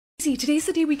See, today's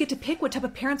the day we get to pick what type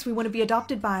of parents we want to be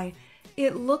adopted by.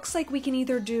 It looks like we can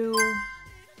either do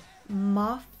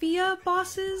mafia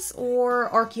bosses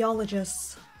or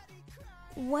archaeologists.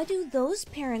 What do those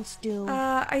parents do?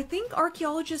 I think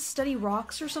archaeologists study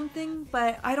rocks or something,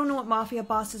 but I don't know what mafia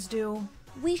bosses do.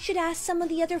 We should ask some of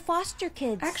the other foster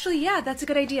kids. Actually, yeah, that's a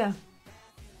good idea.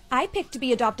 I picked to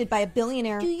be adopted by a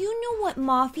billionaire. Do you know what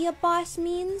mafia boss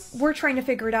means? We're trying to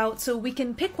figure it out so we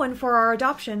can pick one for our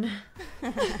adoption.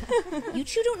 You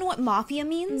two don't know what mafia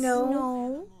means?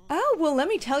 No. Oh, well, let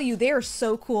me tell you, they are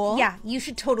so cool. Yeah, you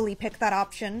should totally pick that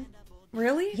option.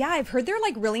 Really? Yeah, I've heard they're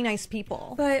like really nice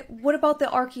people. But what about the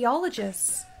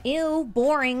archaeologists? Ew,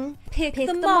 boring. Pick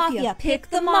the mafia. Pick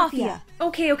the mafia.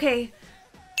 Okay.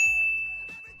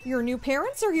 Your new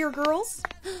parents are here, girls.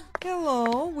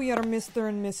 Hello, we are Mr.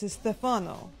 and Mrs.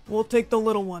 Stefano. We'll take the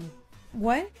little one.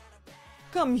 What?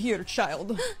 Come here,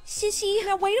 child. Sissy.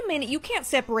 Now wait a minute, you can't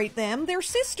separate them. They're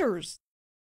sisters.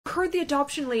 Heard the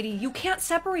adoption lady. You can't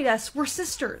separate us. We're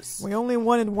sisters. We only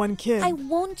wanted one kid. I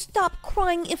won't stop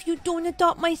crying if you don't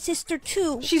adopt my sister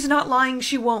too. She's not lying.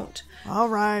 She won't. All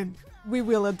right. We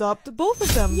will adopt both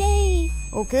of them. Yay.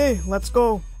 Okay, let's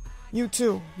go. You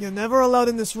two, you're never allowed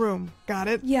in this room. Got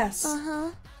it? Yes.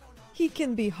 He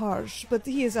can be harsh, but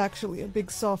he is actually a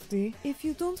big softie. If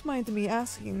you don't mind me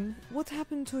asking, what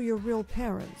happened to your real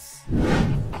parents?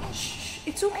 Shh.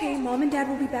 It's okay. Mom and Dad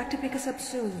will be back to pick us up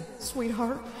soon.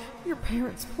 Sweetheart, your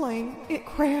parents' plane, it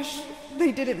crashed.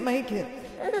 They didn't make it.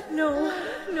 No.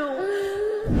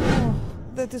 Oh,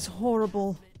 that is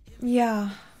horrible. Yeah.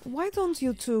 Why don't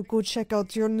you two go check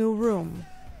out your new room?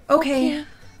 Okay.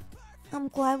 I'm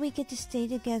glad we get to stay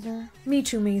together. Me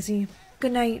too, Maisie.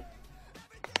 Good night.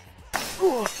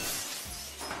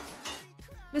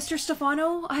 Mr.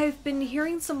 Stefano, I've been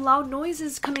hearing some loud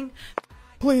noises coming.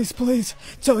 Please,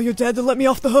 tell your dad to let me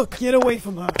off the hook. Get away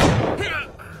from her.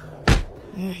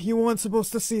 You weren't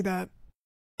supposed to see that.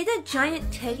 Be a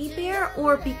giant teddy bear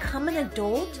or become an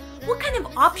adult? What kind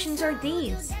of options are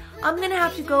these? I'm gonna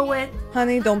have to go with...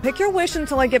 Honey, don't pick your wish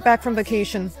until I get back from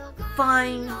vacation.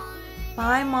 Fine.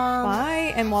 Bye, Mom.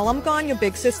 Bye, and while I'm gone, your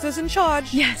big sister's in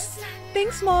charge. Yes.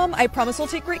 Thanks, Mom. I promise I'll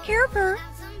take great care of her.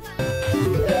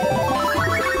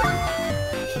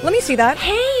 Let me see that.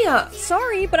 Hey!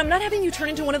 Sorry, but I'm not having you turn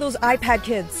into one of those iPad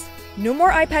kids. No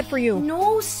more iPad for you.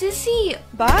 No, Sissy.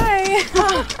 Bye.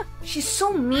 She's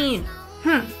so mean.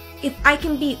 If I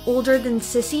can be older than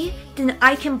Sissy, then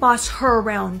I can boss her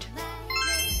around.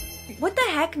 What the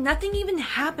heck? Nothing even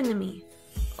happened to me.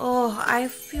 Oh, I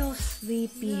feel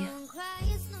sleepy.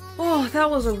 Oh, that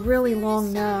was a really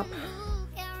long nap.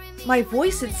 My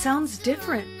voice, it sounds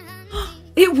different.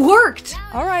 It worked!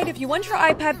 All right, if you want your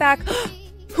iPad back...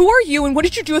 Who are you and what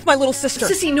did you do with my little sister?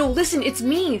 Sissy, no, listen, it's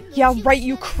me. Yeah, right,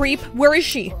 you creep. Where is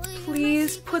she?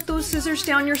 Please, put those scissors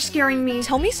down, you're scaring me.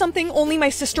 Tell me something only my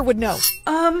sister would know.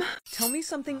 Tell me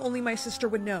something only my sister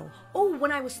would know. Oh,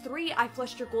 when I was 3, I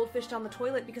flushed your goldfish down the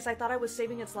toilet because I thought I was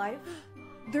saving its life.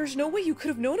 There's no way you could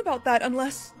have known about that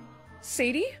unless...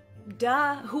 Sadie?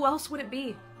 Duh, who else would it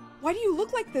be? Why do you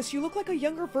look like this? You look like a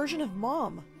younger version of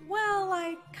Mom. Well,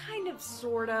 I kind of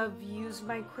sort of used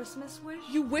my Christmas wish.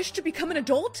 You wish to become an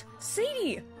adult?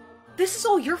 Sadie! This is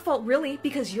all your fault, really,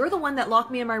 because you're the one that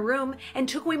locked me in my room and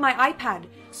took away my iPad.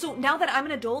 So now that I'm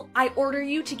an adult, I order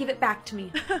you to give it back to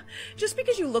me. Just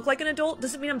because you look like an adult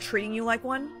doesn't mean I'm treating you like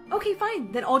one. Okay,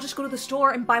 fine. Then I'll just go to the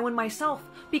store and buy one myself,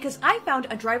 because I found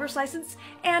a driver's license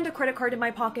and a credit card in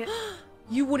my pocket.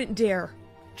 You wouldn't dare.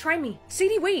 Try me.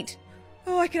 Sadie, wait!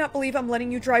 Oh, I cannot believe I'm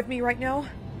letting you drive me right now.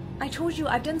 I told you,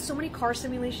 I've done so many car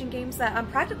simulation games that I'm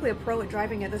practically a pro at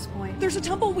driving at this point. There's a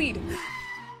tumbleweed!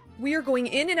 We are going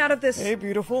in and out of this... Hey,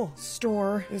 beautiful.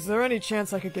 ...store. Is there any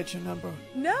chance I could get your number?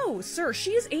 No, sir,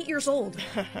 she is 8 years old.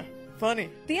 Funny.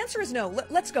 The answer is no.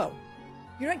 Let's go.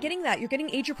 You're not getting that. You're getting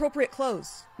age-appropriate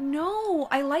clothes. No,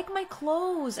 I like my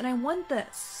clothes, and I want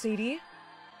this. Sadie,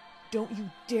 don't you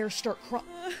dare start crying.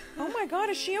 Oh my god,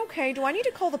 is she okay? Do I need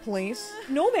to call the police?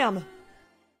 No, ma'am.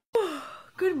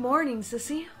 Good morning,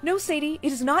 sissy. No, Sadie,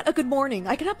 it is not a good morning.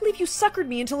 I cannot believe you suckered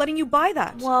me into letting you buy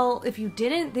that. Well, if you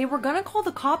didn't, they were gonna call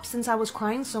the cops since I was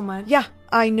crying so much. Yeah,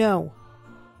 I know.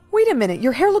 Wait a minute,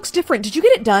 your hair looks different. Did you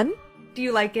get it done? Do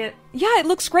you like it? Yeah, it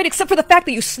looks great, except for the fact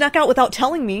that you snuck out without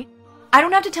telling me. I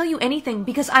don't have to tell you anything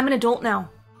because I'm an adult now.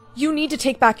 You need to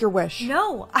take back your wish.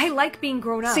 No, I like being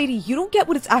grown up. Sadie, you don't get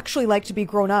what it's actually like to be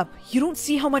grown up. You don't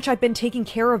see how much I've been taking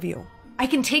care of you. I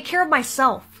can take care of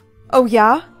myself. Oh,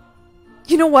 yeah?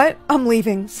 You know what? I'm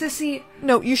leaving. Sissy...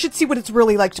 No, you should see what it's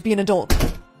really like to be an adult.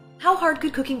 How hard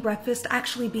could cooking breakfast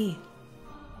actually be?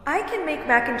 I can make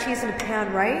mac and cheese in a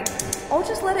pan, right? I'll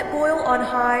just let it boil on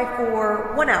high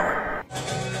for 1 hour.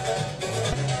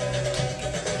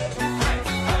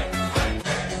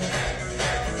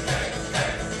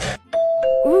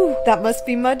 That must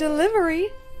be my delivery.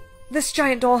 This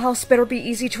giant dollhouse better be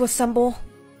easy to assemble.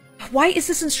 Why is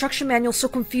this instruction manual so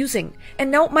confusing?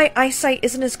 And now my eyesight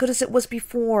isn't as good as it was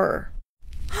before.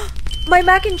 My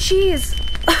mac and cheese!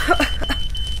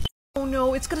 Oh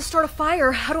no, it's gonna start a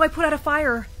fire. How do I put out a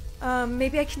fire?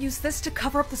 Maybe I can use this to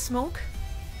cover up the smoke?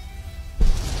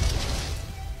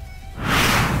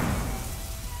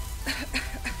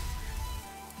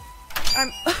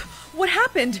 What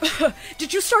happened?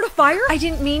 Did you start a fire? I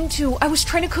didn't mean to. I was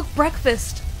trying to cook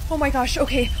breakfast. Oh my gosh,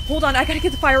 okay, hold on. I gotta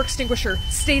get the fire extinguisher.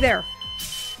 Stay there.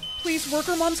 Please,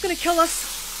 worker mom's gonna kill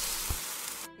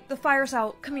us. The fire's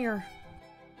out. Come here.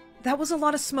 That was a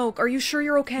lot of smoke. Are you sure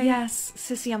you're okay? Yes,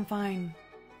 Sissy, I'm fine.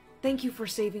 Thank you for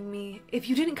saving me. If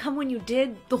you didn't come when you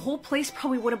did, the whole place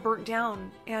probably would have burnt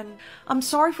down. And I'm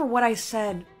sorry for what I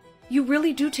said. You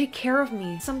really do take care of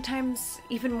me. Sometimes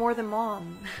even more than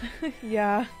Mom.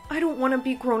 Yeah. I don't want to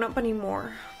be grown up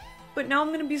anymore. But now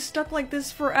I'm gonna be stuck like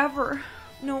this forever.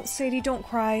 No, Sadie, don't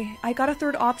cry. I got a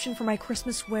third option for my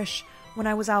Christmas wish when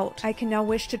I was out. I can now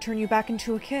wish to turn you back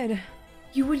into a kid.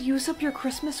 You would use up your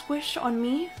Christmas wish on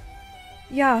me?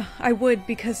 Yeah, I would,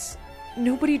 because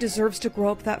nobody deserves to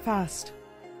grow up that fast.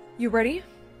 You ready?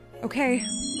 Okay.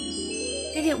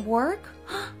 Did it work?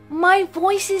 My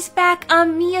voice is back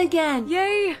on me again.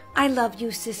 Yay! I love you,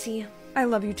 Sissy. I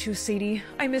love you too, Sadie.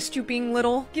 I missed you being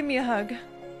little. Give me a hug.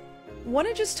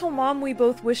 Wanna just tell Mom we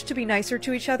both wish to be nicer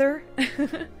to each other?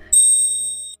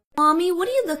 Mommy, what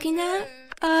are you looking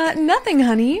at? Nothing,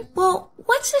 honey. Well,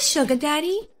 what's a sugar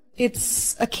daddy?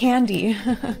 It's a candy.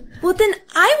 Well, then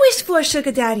I wish for a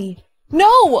sugar daddy.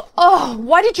 No! Oh,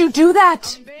 why did you do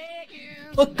that?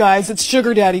 Look, guys, it's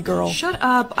Sugar Daddy Girl. Shut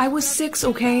up. I was 6,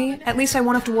 okay? At least I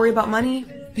won't have to worry about money.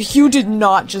 You did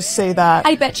not just say that.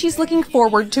 I bet she's looking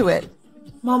forward to it.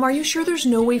 Mom, are you sure there's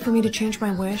no way for me to change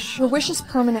my wish? Your wish is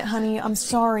permanent, honey. I'm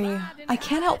sorry. I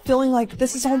can't help feeling like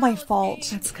this is all my fault.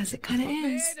 That's because it kind of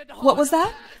is. What was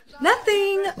that?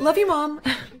 Nothing. Love you, Mom.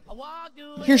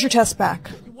 Here's your test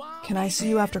back. Can I see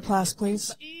you after class,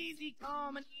 please?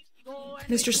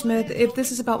 Mr. Smith, if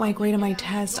this is about my grade on my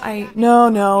test,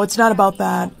 No, it's not about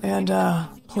that. And,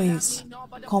 please,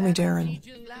 call me Darren.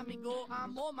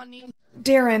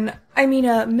 Darren,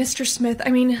 Mr. Smith,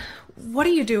 what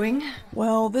are you doing?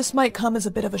 Well, this might come as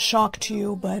a bit of a shock to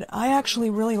you, but I actually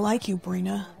really like you,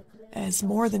 Brina, as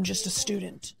more than just a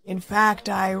student. In fact,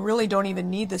 I really don't even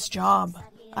need this job.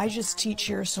 I just teach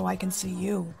here so I can see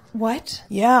you. What?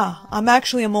 Yeah, I'm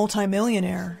actually a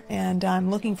multimillionaire, and I'm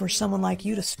looking for someone like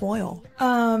you to spoil.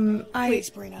 Please,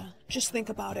 Brina, just think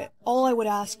about it. All I would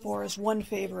ask for is one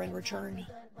favor in return.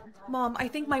 Mom, I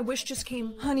think my wish just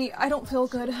came. Honey, I don't feel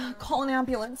good. Call an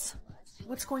ambulance.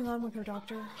 What's going on with her,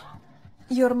 doctor?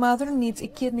 Your mother needs a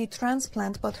kidney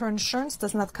transplant, but her insurance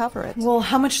does not cover it. Well,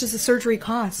 how much does the surgery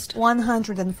cost?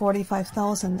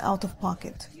 $145,000 out of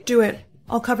pocket. Do it.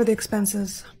 I'll cover the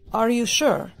expenses. Are you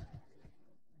sure?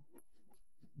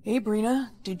 Hey, Brina,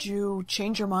 did you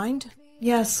change your mind?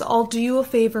 Yes, I'll do you a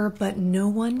favor, but no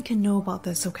one can know about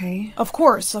this, okay? Of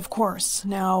course, of course.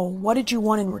 Now, what did you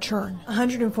want in return?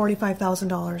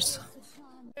 $145,000.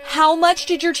 How much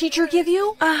did your teacher give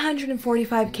you?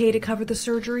 $145K to cover the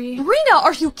surgery. Rena,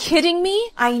 are you kidding me?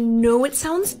 I know it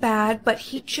sounds bad, but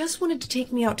he just wanted to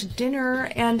take me out to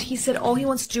dinner, and he said all he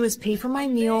wants to do is pay for my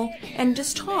meal and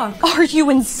just talk. Are you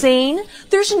insane?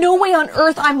 There's no way on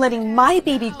earth I'm letting my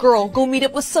baby girl go meet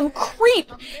up with some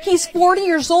creep. He's 40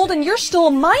 years old and you're still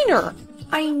a minor.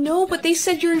 I know, but they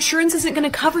said your insurance isn't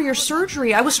going to cover your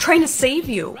surgery. I was trying to save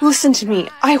you. Listen to me.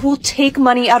 I will take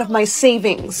money out of my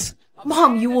savings.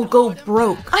 Mom, you will go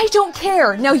broke. I don't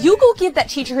care. Now you go give that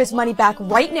teacher his money back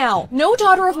right now. No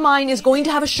daughter of mine is going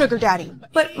to have a sugar daddy.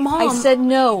 But Mom... I said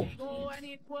no.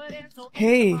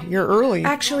 Hey, you're early.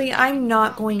 Actually, I'm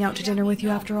not going out to dinner with you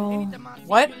after all.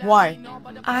 What? Why?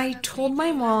 I told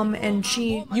my mom and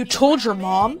she... You told your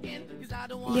mom?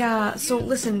 Yeah, so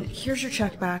listen, here's your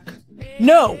check back.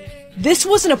 No! This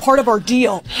wasn't a part of our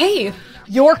deal. Hey!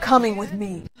 You're coming with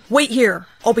me. Wait here.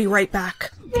 I'll be right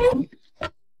back.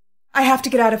 I have to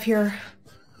get out of here.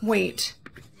 Wait.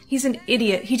 He's an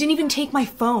idiot. He didn't even take my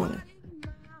phone.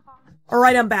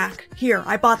 Alright, I'm back. Here,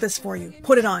 I bought this for you.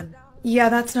 Put it on. Yeah,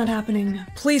 that's not happening.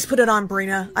 Please put it on,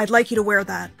 Brina. I'd like you to wear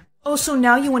that. Oh, so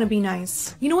now you want to be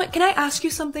nice. You know what? Can I ask you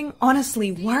something?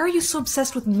 Honestly, why are you so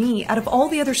obsessed with me out of all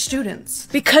the other students?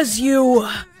 Because you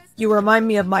remind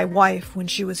me of my wife when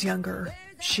she was younger.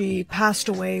 She passed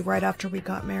away right after we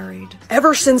got married.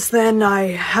 Ever since then, I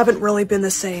haven't really been the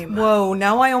same. Whoa,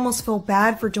 now I almost feel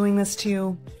bad for doing this to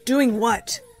you. Doing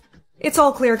what? It's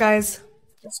all clear, guys.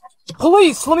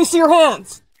 Police, let me see your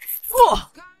hands! Ugh.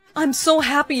 I'm so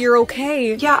happy you're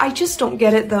okay. Yeah, I just don't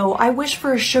get it though. I wish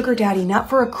for a sugar daddy, not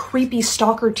for a creepy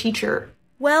stalker teacher.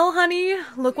 Well, honey,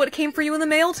 look what came for you in the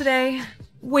mail today.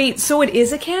 Wait, so it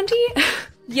is a candy?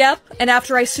 Yep, and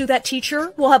after I sue that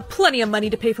teacher, we'll have plenty of money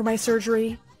to pay for my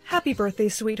surgery. Happy birthday,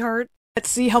 sweetheart. Let's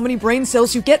see how many brain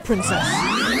cells you get,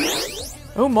 Princess.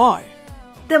 Oh my.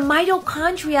 The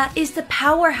mitochondria is the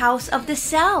powerhouse of the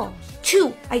cell.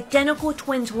 2 identical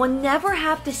twins will never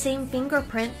have the same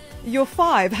fingerprint. You're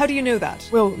 5. How do you know that?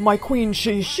 Well, my queen,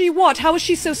 she... She what? How is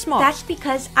she so smart? That's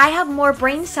because I have more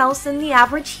brain cells than the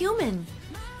average human.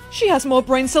 She has more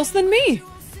brain cells than me.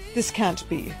 This can't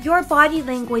be. Your body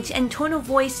language and tone of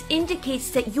voice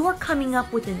indicates that you're coming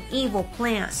up with an evil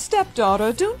plan.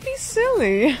 Stepdaughter, don't be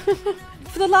silly.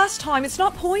 For the last time, it's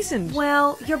not poisoned.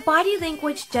 Well, your body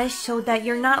language does show that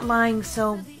you're not lying,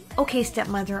 so... Okay,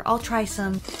 stepmother, I'll try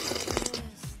some.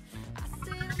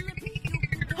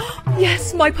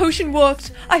 Yes, my potion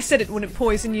worked. I said it wouldn't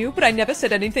poison you, but I never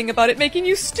said anything about it making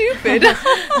you stupid.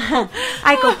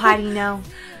 I go potty now.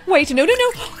 Wait, no.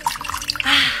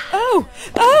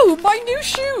 Oh, my new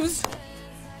shoes.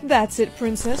 That's it,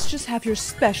 Princess. Just have your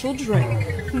special drink.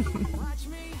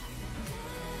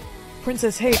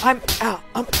 Princess, hey, I'm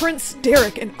Prince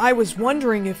Derek, and I was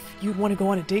wondering if you'd want to go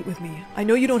on a date with me. I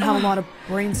know you don't have a lot of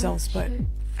brain cells, but...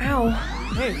 Ow.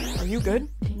 Hey, are you good?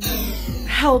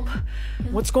 Help.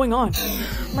 What's going on?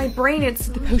 My brain,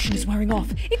 The potion is wearing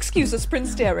off. Excuse us,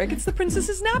 Prince Derek. It's the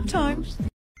princess's nap time.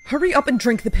 Hurry up and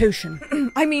drink the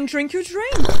potion. I mean, drink your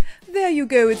drink. There you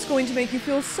go. It's going to make you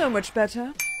feel so much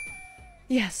better.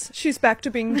 Yes, she's back to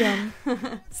being dumb.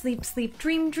 Sleep, sleep,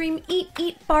 dream, dream, eat,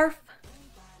 eat, barf.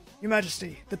 Your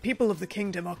Majesty, the people of the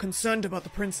kingdom are concerned about the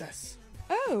princess.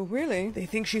 Oh, really? They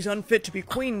think she's unfit to be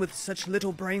queen with such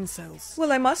little brain cells.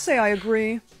 Well, I must say I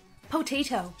agree.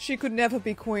 Potato. She could never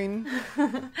be queen.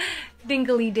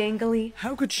 Dingly dangly.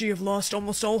 How could she have lost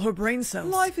almost all her brain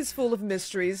cells? Life is full of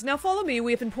mysteries. Now follow me.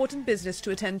 We have important business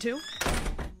to attend to.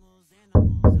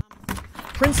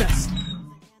 Princess!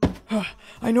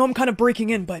 I know I'm kind of breaking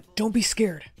in, but don't be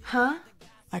scared. Huh?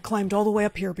 I climbed all the way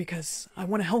up here because I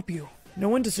want to help you. No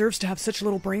one deserves to have such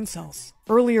little brain cells.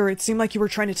 Earlier, it seemed like you were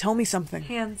trying to tell me something.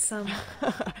 Handsome.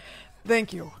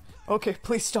 Thank you. Okay,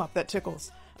 please stop. That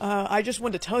tickles. I just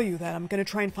wanted to tell you that I'm gonna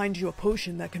try and find you a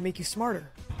potion that can make you smarter.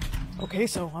 Okay,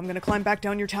 so I'm gonna climb back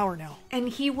down your tower now. And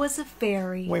he was a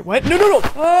fairy. Wait, what? No!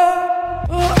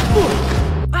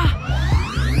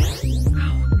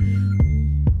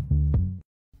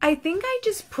 I think I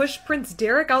just pushed Prince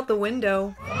Derek out the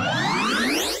window.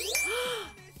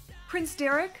 Prince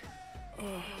Derek?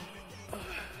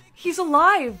 He's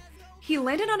alive! He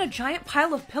landed on a giant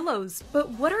pile of pillows.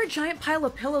 But what are a giant pile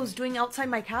of pillows doing outside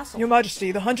my castle? Your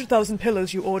Majesty, the 100,000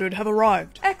 pillows you ordered have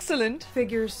arrived. Excellent.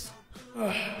 Figures.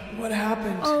 What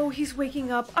happened? Oh, he's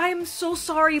waking up. I am so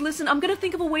sorry. Listen, I'm gonna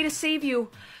think of a way to save you.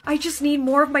 I just need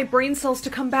more of my brain cells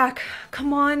to come back.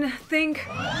 Come on, think.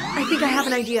 I think I have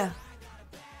an idea.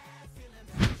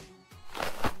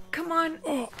 Come on.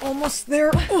 Oh, almost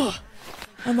there.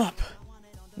 I'm up.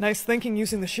 Nice thinking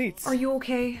using the sheets. Are you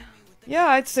okay? Yeah,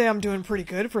 I'd say I'm doing pretty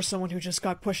good for someone who just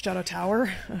got pushed out of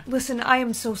tower. Listen, I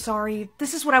am so sorry.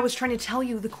 This is what I was trying to tell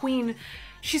you. The queen,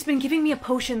 she's been giving me a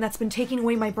potion that's been taking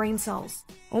away my brain cells.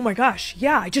 Oh my gosh,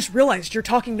 yeah, I just realized you're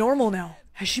talking normal now.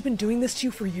 Has she been doing this to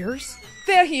you for years?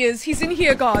 There he is. He's in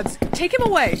here, guards. Take him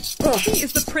away. He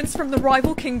is the prince from the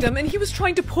rival kingdom, and he was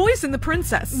trying to poison the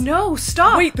princess. No,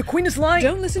 stop! Wait, the queen is lying!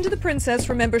 Don't listen to the princess.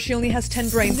 Remember, she only has 10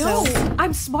 brain cells. No,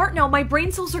 I'm smart now. My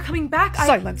brain cells are coming back.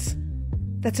 Silence.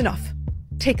 That's enough.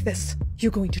 Take this.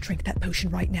 You're going to drink that potion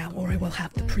right now, or I will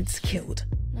have the prince killed.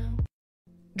 No.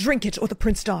 Drink it, or the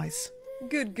prince dies.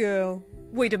 Good girl.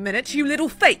 Wait a minute, you little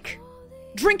fake!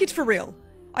 Drink it for real.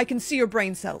 I can see your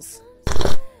brain cells.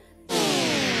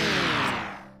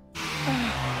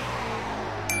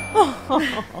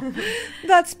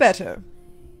 That's better.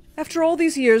 After all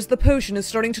these years, the potion is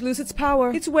starting to lose its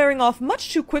power. It's wearing off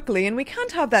much too quickly, and we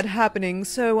can't have that happening,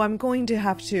 so I'm going to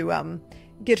have to,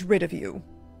 get rid of you.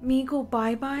 Me go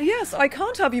bye-bye? Yes, I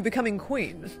can't have you becoming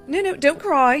queen. No, don't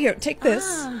cry. Here, take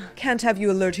this. Can't have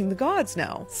you alerting the guards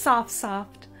now.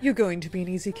 Soft. You're going to be an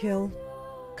easy kill.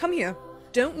 Come here.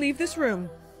 Don't leave this room.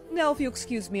 Now, if you'll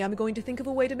excuse me, I'm going to think of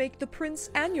a way to make the prince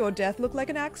and your death look like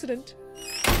an accident.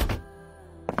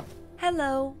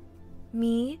 Hello.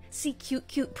 Me? See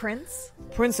cute prince?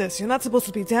 Princess, you're not supposed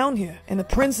to be down here. And the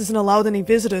prince isn't allowed any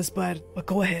visitors, but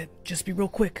go ahead. Just be real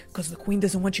quick, because the queen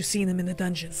doesn't want you seeing them in the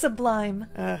dungeon. Sublime.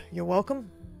 You're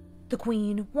welcome. The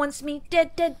queen wants me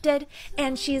dead,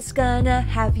 and she's gonna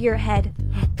have your head.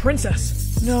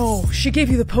 Princess! No, she gave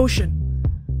you the potion.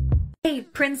 Hey,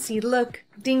 Princey, look.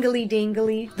 Dingly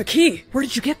dangly. The key! Where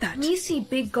did you get that? Me see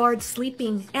big guard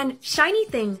sleeping, and shiny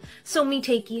thing, so me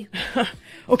takey.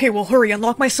 Okay, well hurry,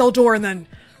 unlock my cell door and then...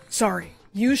 Sorry.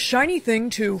 Use shiny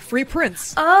thing to free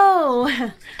Prince.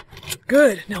 Oh!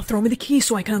 Good, now throw me the key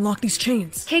so I can unlock these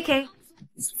chains. KK.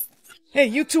 Hey,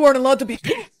 you two aren't allowed to be...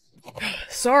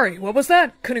 Sorry, what was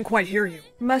that? Couldn't quite hear you.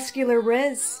 Muscular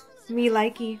Riz. Me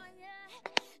likey.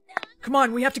 Come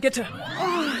on, we have to get to...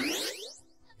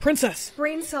 Princess!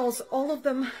 Brain cells, all of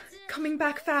them. Coming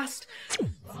back fast.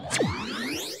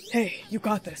 Hey, you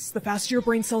got this. The faster your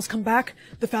brain cells come back,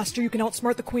 the faster you can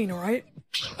outsmart the queen, alright?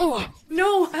 Oh,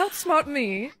 No, outsmart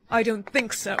me. I don't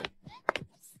think so.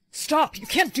 stop! You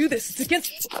can't do this! It's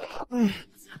against...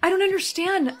 I don't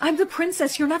understand. I'm the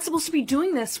princess. You're not supposed to be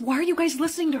doing this. Why are you guys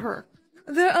listening to her?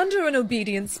 They're under an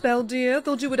obedience spell, dear.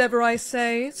 They'll do whatever I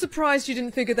say. Surprised you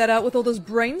didn't figure that out with all those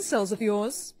brain cells of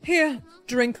yours. Here,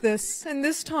 drink this. And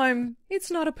this time, it's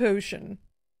not a potion.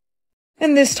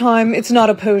 And this time, it's not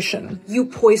a potion. You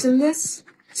poisoned this?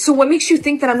 So what makes you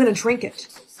think that I'm gonna drink it?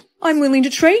 I'm willing to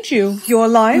trade you, your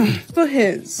life, for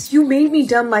his. You made me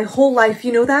dumb my whole life,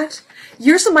 you know that?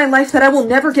 Years of my life that I will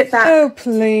never get back. Oh,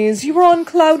 please, you were on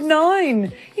cloud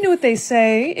 9. You know what they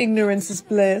say, ignorance is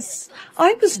bliss.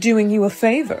 I was doing you a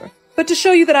favor. But to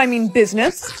show you that I mean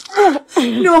business...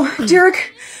 No,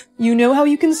 Derek! You know how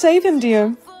you can save him,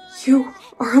 dear. You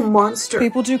are a monster.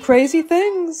 People do crazy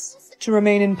things to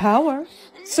remain in power.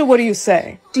 So what do you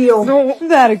say? Deal. No.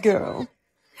 That a girl.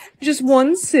 Just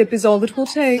one sip is all it will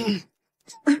take.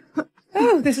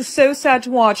 Oh, this is so sad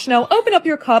to watch. Now open up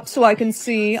your cup so I can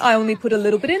see. I only put a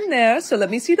little bit in there, so let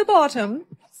me see the bottom.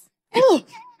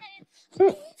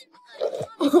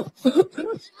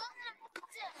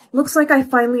 Looks like I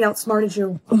finally outsmarted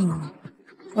you.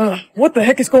 What the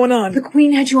heck is going on? The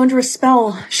queen had you under a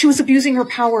spell. She was abusing her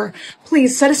power.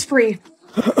 Please, set us free.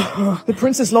 The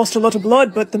princess lost a lot of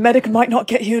blood, but the medic might not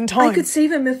get here in time. I could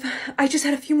save him if I just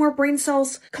had a few more brain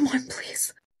cells. Come on,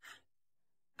 please.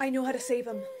 I know how to save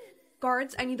him.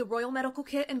 Guards, I need the royal medical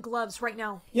kit and gloves right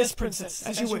now. Yes, princess,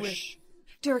 as you wish.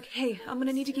 Derek, hey, I'm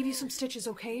gonna need to give you some stitches,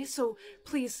 okay? So,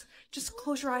 please, just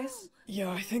close your eyes. Yeah,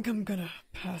 I think I'm gonna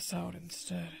pass out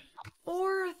instead.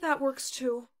 Or that works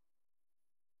too.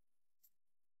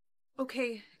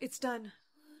 Okay, it's done.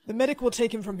 The medic will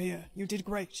take him from here. You did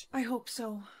great. I hope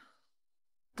so.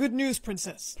 Good news,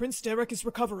 princess. Prince Derek is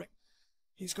recovering.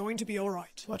 He's going to be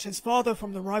alright. But his father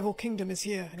from the rival kingdom is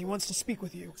here, and he wants to speak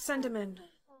with you. Send him in.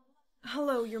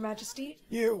 Hello, your majesty.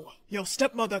 You, your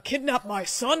stepmother, kidnapped my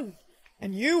son!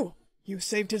 And you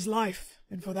saved his life.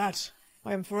 And for that,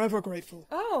 I am forever grateful.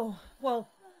 Oh, well,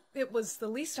 it was the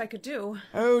least I could do.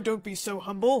 Oh, don't be so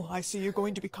humble. I see you're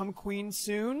going to become queen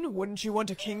soon. Wouldn't you want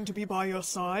a king to be by your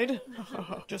side?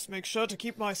 Just make sure to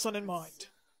keep my son in mind.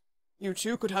 You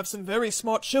two could have some very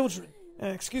smart children.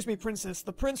 Excuse me, princess.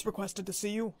 The prince requested to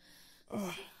see you.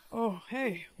 Oh,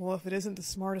 hey. Well, if it isn't the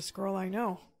smartest girl I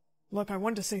know. Look, I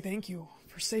wanted to say thank you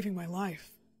for saving my life.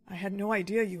 I had no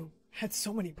idea you had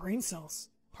so many brain cells.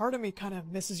 Part of me kind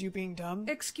of misses you being dumb.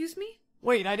 Excuse me?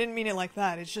 Wait, I didn't mean it like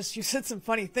that. It's just you said some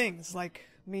funny things, like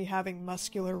me having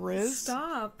muscular Riz.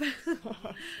 Stop.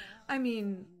 I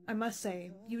mean, I must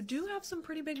say, you do have some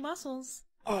pretty big muscles.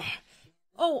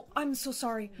 Oh, I'm so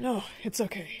sorry. No, it's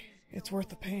okay. It's worth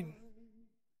the pain.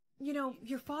 You know,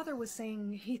 your father was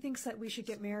saying he thinks that we should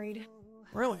get married.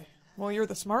 Really? Well, you're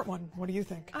the smart one. What do you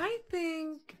think? I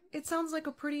think it sounds like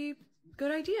a pretty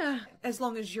good idea. As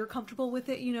long as you're comfortable with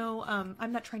it, you know.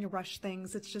 I'm not trying to rush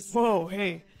things. It's just... Whoa,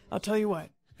 hey. I'll tell you what.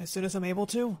 As soon as I'm able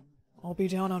to, I'll be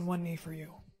down on one knee for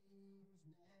you.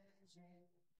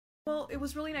 Well, it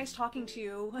was really nice talking to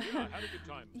you. Yeah, I had a good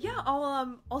time. Yeah,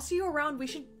 I'll see you around. We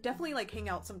should definitely, like, hang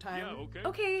out sometime. Yeah, okay.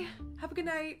 Okay, have a good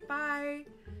night. Bye.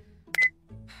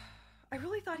 I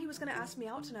really thought he was gonna ask me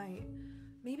out tonight.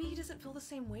 Maybe he doesn't feel the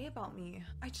same way about me.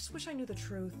 I just wish I knew the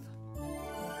truth.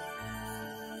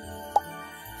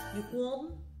 You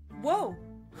called? Whoa!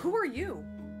 Who are you?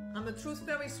 I'm a truth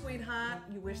fairy, sweetheart.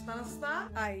 You wish to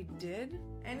stop? I did?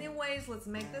 Anyways, let's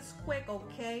make this quick,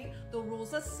 okay? The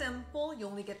rules are simple. You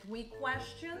only get 3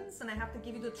 questions, and I have to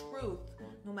give you the truth,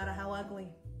 no matter how ugly.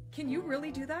 Can you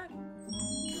really do that?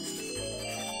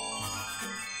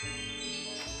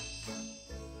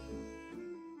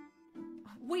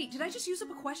 Wait, did I just use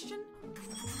up a question?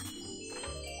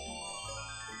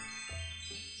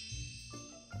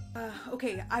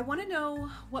 Okay, I want to know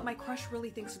what my crush really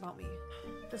thinks about me.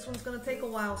 This one's gonna take a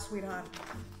while, sweetheart.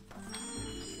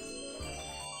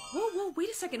 Whoa, wait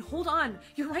a second, hold on.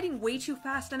 You're writing way too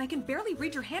fast and I can barely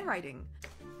read your handwriting.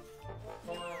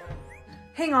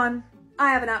 Hang on,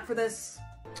 I have an app for this.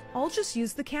 I'll just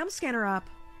use the cam scanner app.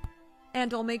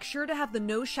 And I'll make sure to have the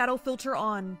no shadow filter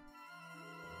on.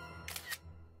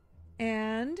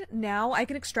 And now I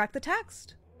can extract the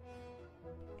text.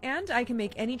 And I can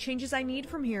make any changes I need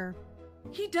from here.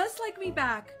 He does like me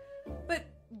back. But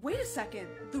wait a second.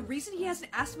 The reason he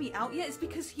hasn't asked me out yet is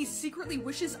because he secretly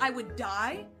wishes I would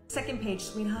die? Second page,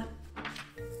 sweetheart.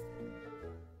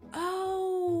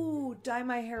 Oh, dye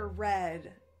my hair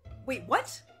red. Wait,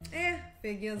 what?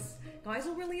 Figures. Guys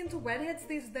are really into redheads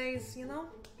these days, you know?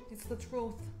 It's the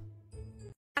truth.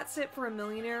 Cat sit for a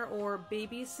millionaire or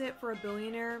babysit for a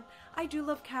billionaire. I do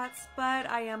love cats, but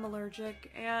I am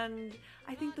allergic, and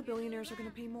I think the billionaires are gonna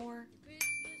pay more.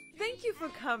 Thank you for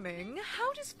coming.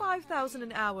 How does 5,000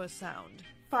 an hour sound?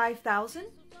 5,000?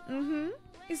 Mm-hmm.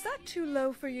 Is that too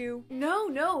low for you?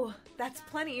 No, that's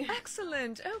plenty.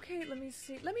 Excellent. Okay, let me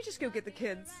see. Let me just go get the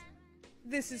kids.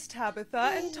 This is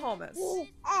Tabitha and Thomas.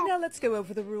 Now let's go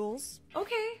over the rules.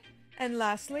 Okay. And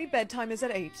lastly, bedtime is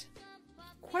at 8.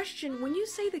 Question, when you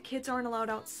say the kids aren't allowed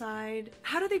outside,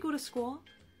 how do they go to school?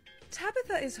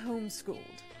 Tabitha is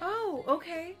homeschooled. Oh,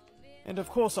 okay. And of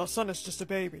course, our son is just a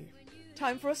baby.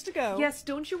 Time for us to go. Yes,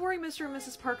 don't you worry, Mr. and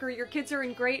Mrs. Parker. Your kids are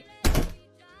in great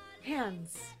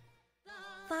hands.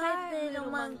 5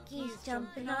 little monkeys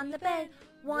jumping on the bed.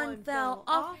 One fell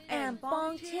off and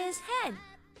bonked his head.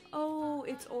 Oh,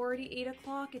 it's already 8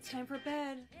 o'clock. It's time for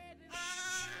bed.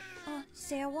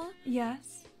 Sarah?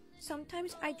 Yes?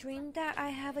 Sometimes I dream that I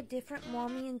have a different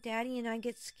mommy and daddy and I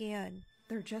get scared.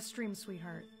 They're just dreams,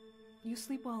 sweetheart. You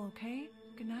sleep well, okay?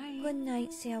 Good night. Good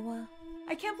night, Sarah.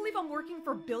 I can't believe I'm working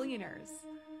for billionaires.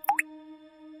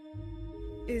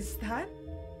 Is that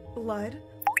blood?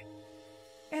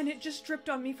 And it just dripped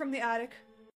on me from the attic.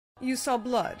 You saw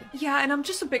blood. Yeah, and I'm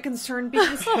just a bit concerned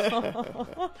because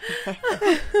Blood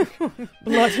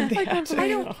in the attic. I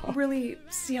don't really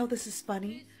see how this is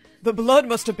funny. The blood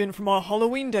must have been from our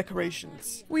Halloween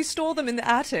decorations. We stole them in the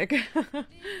attic.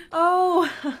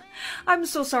 Oh, I'm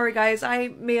so sorry, guys. I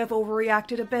may have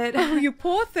overreacted a bit. Oh, you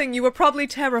poor thing. You were probably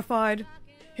terrified.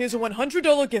 Here's a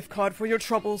 $100 gift card for your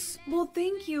troubles. Well,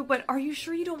 thank you, but are you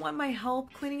sure you don't want my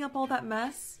help cleaning up all that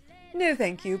mess? No,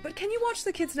 thank you. But can you watch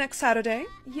the kids next Saturday?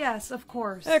 Yes, of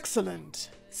course. Excellent.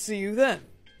 See you then.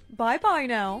 Bye-bye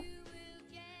now.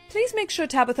 Please make sure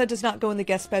Tabitha does not go in the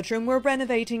guest bedroom. We're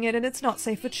renovating it and it's not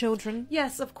safe for children.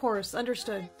 Yes, of course.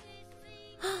 Understood.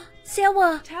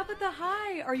 Sarah! Tabitha,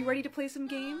 hi! Are you ready to play some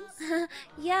games?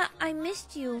 Yeah, I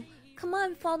missed you. Come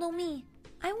on, follow me.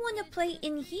 I want to play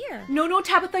in here. No,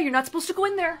 Tabitha, you're not supposed to go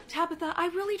in there. Tabitha, I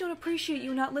really don't appreciate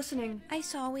you not listening. I'm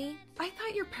sorry. I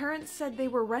thought your parents said they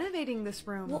were renovating this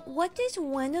room. What does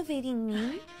renovating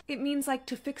mean? It means like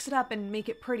to fix it up and make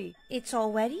it pretty. It's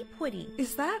already pretty.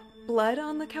 Is that blood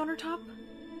on the countertop?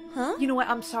 Huh? You know what?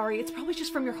 I'm sorry. It's probably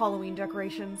just from your Halloween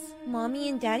decorations. Mommy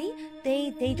and Daddy,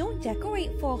 they don't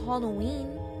decorate for Halloween.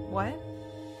 What?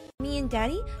 Mommy and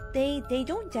Daddy, they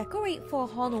don't decorate for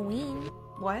Halloween.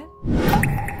 What?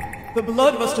 The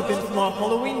blood must have been from our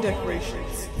Halloween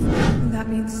decorations. That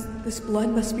means this blood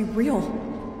must be real.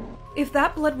 If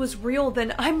that blood was real,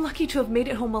 then I'm lucky to have made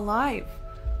it home alive.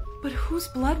 But whose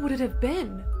blood would it have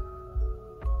been?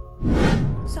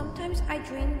 Sometimes I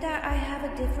dream that I have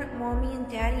a different mommy and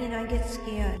daddy and I get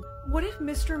scared. What if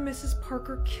Mr. and Mrs.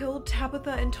 Parker killed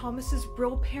Tabitha and Thomas's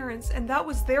real parents and that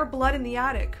was their blood in the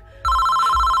attic?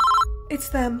 It's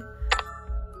them.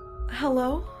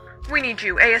 Hello? We need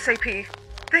you, ASAP.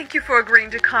 Thank you for agreeing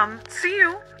to come. See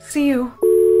you. See you.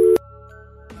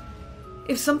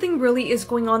 If something really is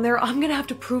going on there, I'm gonna have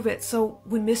to prove it, so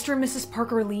when Mr. and Mrs.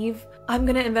 Parker leave, I'm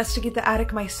gonna investigate the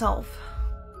attic myself.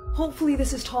 Hopefully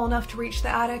this is tall enough to reach the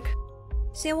attic.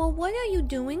 Sarah, what are you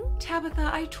doing? Tabitha,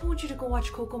 I told you to go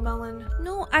watch Cocomelon.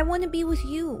 No, I want to be with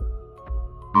you.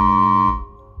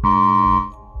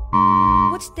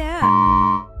 What's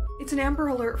that? It's an Amber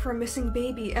Alert for a missing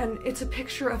baby, and it's a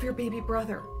picture of your baby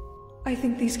brother. I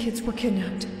think these kids were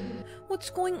kidnapped. What's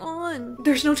going on?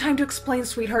 There's no time to explain,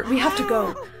 sweetheart. We have to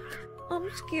go. I'm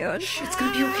scared. Shh, it's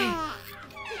gonna be okay.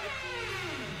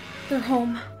 They're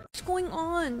home. What's going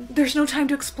on? There's no time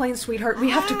to explain, sweetheart. We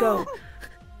have to go.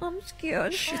 I'm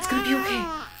scared. Shh, it's gonna be okay.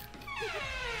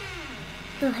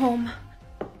 They're home.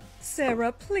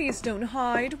 Sarah, please don't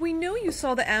hide. We know you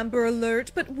saw the Amber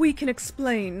Alert, but we can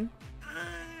explain.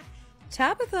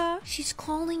 Tabitha! She's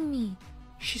calling me.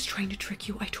 She's trying to trick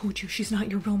you. I told you, she's not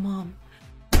your real mom.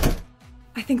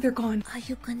 I think they're gone. Are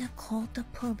you gonna call the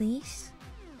police?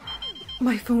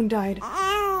 My phone died.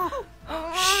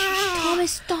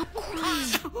 Thomas, stop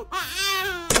crying.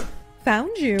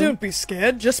 Found you. Don't be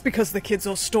scared just because the kids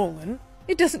are stolen.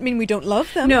 It doesn't mean we don't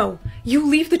love them. No, you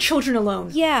leave the children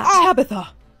alone. Yeah. Tabitha!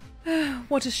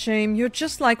 What a shame. You're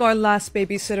just like our last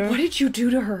babysitter. What did you do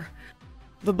to her?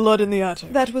 The blood in the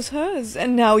attic. That was hers,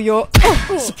 and now you're...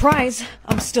 Oh, surprise!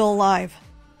 I'm still alive.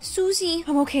 Susie.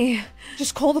 I'm okay.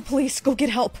 Just call the police. Go get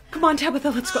help. Come on, Tabitha,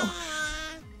 let's go.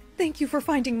 Thank you for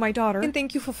finding my daughter, and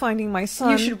thank you for finding my son.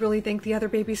 You should really thank the other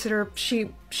babysitter.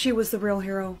 She was the real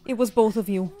hero. It was both of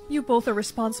you. You both are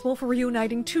responsible for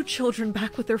reuniting 2 children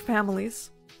back with their families.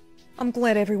 I'm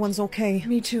glad everyone's okay.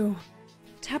 Me too.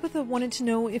 Tabitha wanted to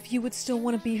know if you would still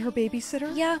want to be her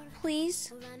babysitter? Yeah,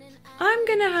 please. I'm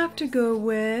gonna have to go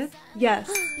with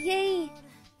yes. Yay.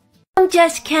 I'm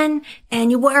Jess Ken,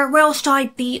 anywhere else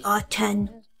I'd be a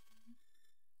 10.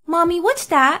 Mommy, what's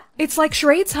that? It's like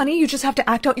charades, honey. You just have to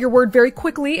act out your word very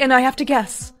quickly, and I have to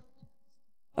guess.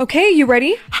 Okay, you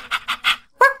ready?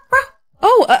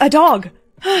 Oh, a dog.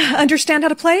 Understand how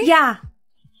to play? Yeah.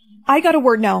 I got a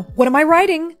word now. What am I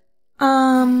riding?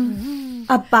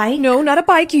 A bike? No, not a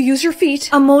bike. You use your feet.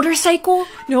 A motorcycle?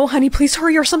 No, honey, please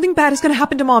hurry or something bad is gonna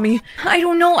happen to Mommy. I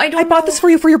don't know, I bought this for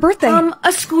you for your birthday.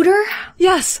 A scooter?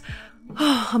 Yes.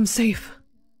 Oh, I'm safe.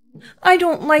 I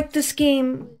don't like this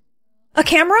game. A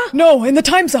camera? No, and the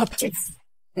time's up.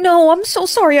 No, I'm so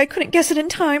sorry. I couldn't guess it in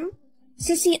time.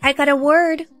 Sissy, I got a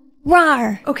word.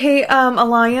 Rar. Okay, a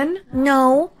lion?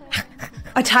 No.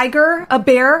 A tiger? A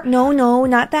bear? No,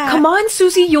 not that. Come on,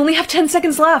 Susie. You only have 10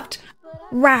 seconds left.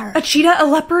 Rar. A cheetah? A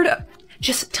leopard?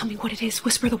 Just tell me what it is.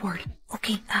 Whisper the word.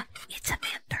 Okay, it's a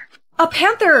panther. A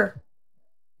panther!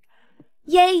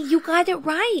 Yay, you got it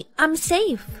right. I'm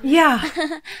safe. Yeah.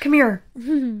 Come here.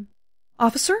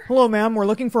 Officer? Hello, ma'am. We're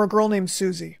looking for a girl named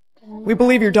Susie. We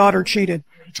believe your daughter cheated.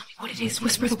 Tell me what it is.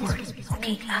 Whisper the word.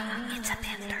 Okay, it's a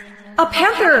panther. A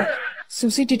panther!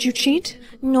 Susie, did you cheat?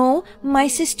 No, my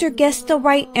sister guessed the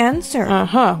right answer.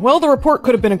 Uh-huh. Well, the report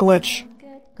could have been a glitch.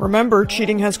 Remember,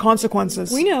 cheating has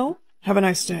consequences. We know. Have a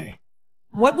nice day.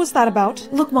 What was that about?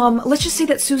 Look, Mom, let's just say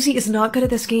that Susie is not good at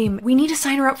this game. We need to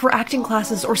sign her up for acting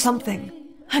classes or something.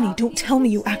 Honey, don't tell me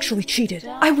you actually cheated.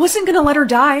 I wasn't gonna let her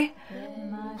die.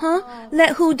 Huh?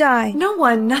 Let who die? No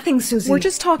one. Nothing, Susie. We're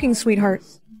just talking, sweetheart.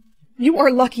 You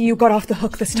are lucky you got off the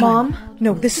hook this time. Mom?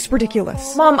 No, this is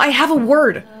ridiculous. Mom, I have a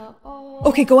word.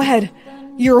 Okay, go ahead.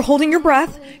 You're holding your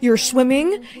breath. You're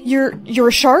swimming. You're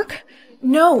a shark?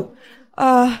 No.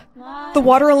 The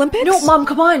Water Olympics? No, Mom,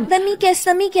 come on. Let me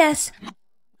guess.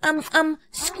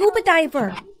 Scuba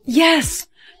diver. Yes.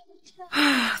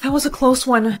 That was a close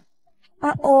one.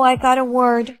 Uh-oh, I got a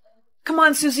word. Come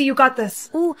on, Susie, you got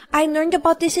this. Ooh, I learned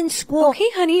about this in school. Okay,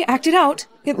 honey, act it out.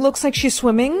 It looks like she's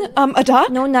swimming. A duck?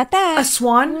 No, not that. A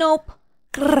swan? Nope.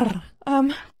 Grrr.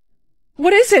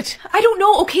 What is it? I don't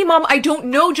know. Okay, Mom, I don't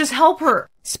know. Just help her.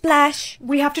 Splash.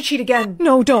 We have to cheat again.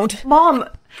 No, don't. Mom.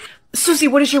 Susie,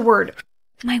 what is your word?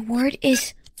 My word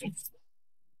is...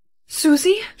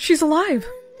 Susie? She's alive.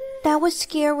 That was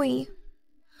scary.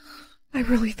 I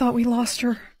really thought we lost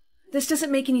her. This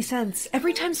doesn't make any sense.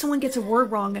 Every time someone gets a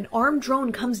word wrong, an armed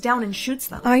drone comes down and shoots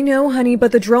them. I know, honey,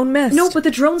 but the drone missed. No, but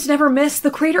the drones never miss. The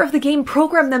creator of the game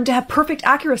programmed them to have perfect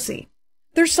accuracy.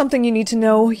 There's something you need to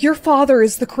know. Your father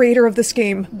is the creator of this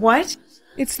game. What?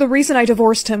 It's the reason I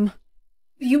divorced him.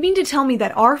 You mean to tell me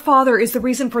that our father is the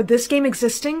reason for this game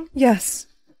existing? Yes.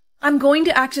 I'm going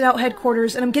to Act It Out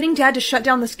headquarters, and I'm getting Dad to shut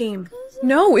down this game.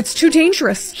 No, it's too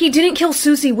dangerous. He didn't kill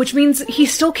Susie, which means he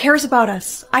still cares about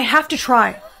us. I have to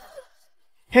try.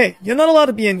 Hey, you're not allowed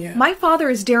to be in here. My father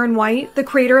is Darren White, the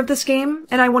creator of this game,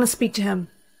 and I want to speak to him.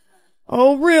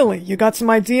 Oh, really? You got some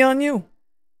ID on you?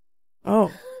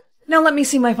 Oh, Now let me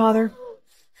see my father.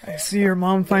 I see your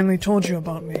mom finally told you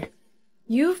about me.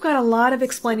 You've got a lot of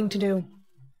explaining to do.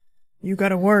 You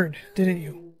got a word, didn't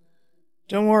you?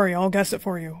 Don't worry, I'll guess it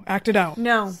for you. Act it out.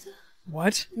 No.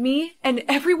 What? Me and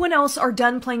everyone else are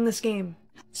done playing this game.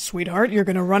 Sweetheart, you're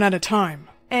gonna run out of time.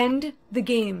 End the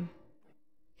game.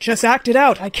 Just act it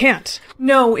out. I can't.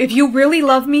 No, if you really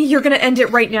love me, you're gonna end it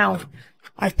right now.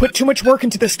 I've put too much work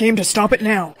into this game to stop it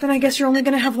now. Then I guess you're only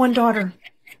gonna have one daughter.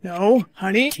 No,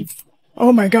 honey.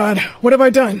 Oh my god, what have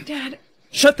I done? Dad.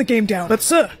 Shut the game down. But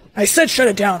sir, I said shut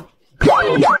it down.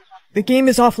 The game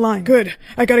is offline. Good.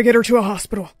 I gotta get her to a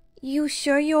hospital. You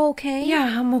sure you're okay?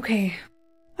 Yeah, I'm okay.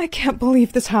 I can't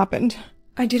believe this happened.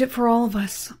 I did it for all of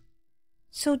us.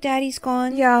 So Daddy's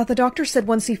gone? Yeah, the doctor said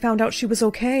once he found out she was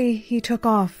okay, he took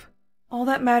off. All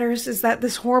that matters is that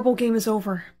this horrible game is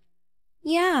over.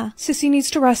 Yeah. Sissy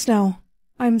needs to rest now.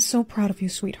 I'm so proud of you,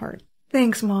 sweetheart.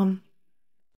 Thanks, Mom.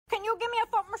 Can you give me a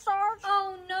foot massage?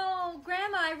 Oh no,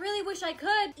 Grandma, I really wish I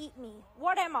could. Eat me.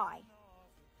 What am I?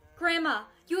 Grandma,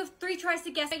 you have 3 tries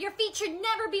to guess it. Your feet should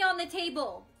never be on the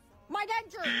table. My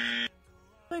denture.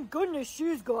 Thank goodness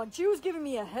she's gone. She was giving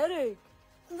me a headache.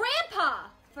 Grandpa!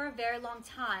 For a very long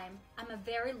time, I'm a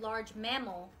very large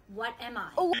mammal. What am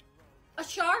I? Oh. A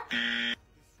shark?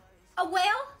 A whale?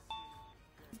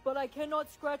 But I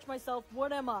cannot scratch myself.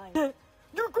 What am I?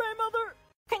 Your grandmother?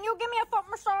 Can you give me a foot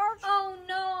massage? Oh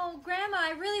no, Grandma,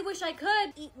 I really wish I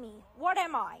could. Eat me. What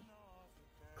am I?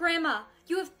 Grandma,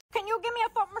 you have... Can you give me a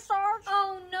foot massage?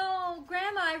 Oh no,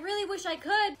 Grandma, I really wish I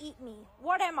could. Eat me.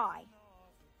 What am I?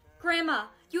 Grandma,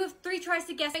 you have 3 tries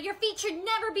to guess that your feet should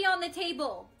never be on the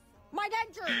table. My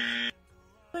denture!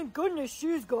 Thank goodness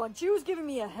she's gone. She was giving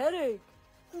me a headache.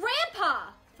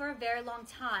 Grandpa! For a very long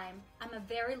time, I'm a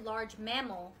very large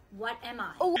mammal. What am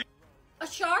I? A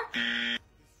shark?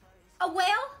 A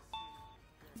whale?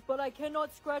 But I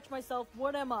cannot scratch myself.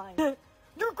 What am I?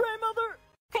 Your grandmother?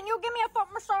 Can you give me a foot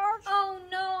massage? Oh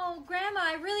no, Grandma,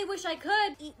 I really wish I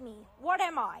could. Eat me. What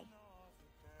am I?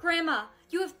 Grandma,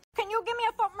 you have... Can you give me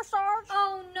a foot massage?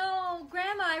 Oh no,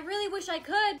 Grandma, I really wish I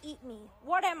could. Eat me.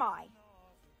 What am I?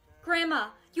 Grandma,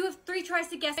 you have 3 tries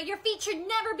to guess that your feet should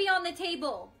never be on the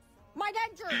table. My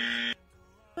denture!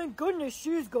 Thank goodness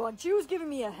she's gone. She was giving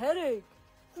me a headache.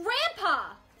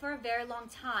 Grandpa! For a very long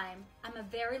time, I'm a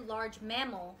very large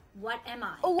mammal. What am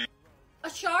I? A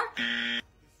shark?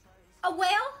 A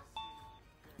whale?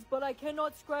 But I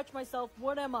cannot scratch myself.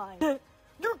 What am I?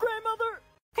 Your grandmother?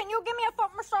 Can you give me a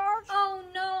foot massage? Oh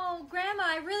no, Grandma,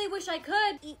 I really wish I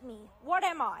could. Eat me. What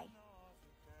am I?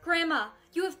 Grandma,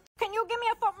 you have... Can you give me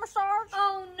a foot massage?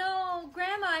 Oh no,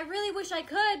 Grandma, I really wish I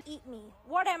could. Eat me.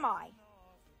 What am I?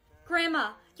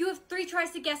 Grandma, you have 3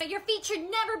 tries to guess that your feet should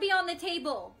never be on the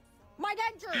table. My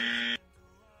denture!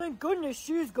 Thank goodness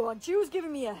she's gone. She was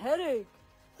giving me a headache.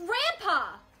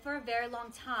 Grandpa! For a very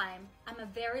long time, I'm a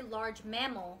very large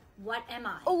mammal. What am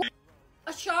I?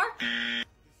 A shark?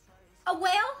 A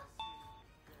whale?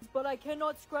 But I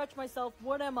cannot scratch myself.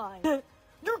 What am I?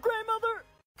 Your grandmother?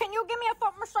 Can you give me a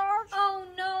foot massage? Oh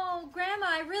no, Grandma,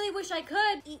 I really wish I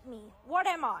could. Eat me. What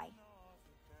am I?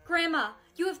 Grandma,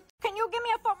 you have... Can you give me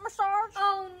a foot massage?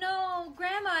 Oh no,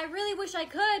 Grandma, I really wish I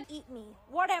could. Eat me.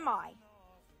 What am I?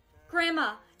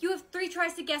 Grandma, you have 3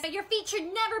 tries to guess that your feet should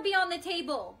never be on the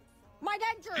table. My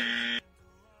denture!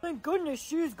 Thank goodness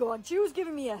she's gone. She was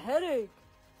giving me a headache.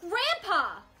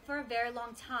 Grandpa! For a very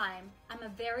long time, I'm a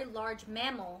very large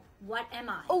mammal. What am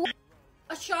I?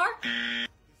 A shark?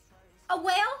 A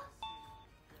whale?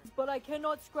 But I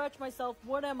cannot scratch myself.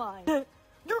 What am I?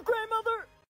 Your grandmother?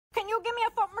 Can you give me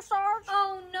a foot massage?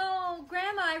 Oh no,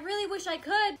 Grandma, I really wish I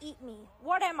could. Eat me.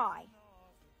 What am I?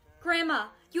 Grandma,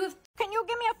 you have... Can you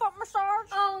give me a foot massage?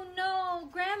 Oh no,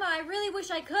 Grandma, I really wish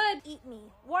I could. Eat me.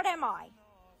 What am I?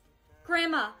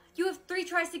 Grandma, you have 3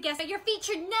 tries to guess that your feet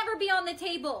should never be on the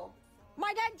table.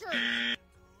 My denture!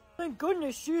 Thank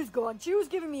goodness she's gone. She was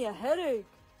giving me a headache.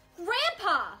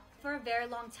 Grandpa! For a very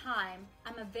long time,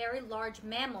 I'm a very large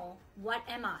mammal. What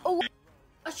am I?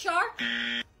 A shark?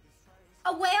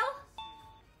 A whale?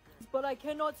 But I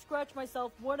cannot scratch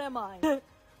myself. What am I?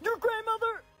 Your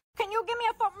grandmother? Can you give me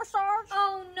a foot massage?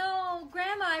 Oh no,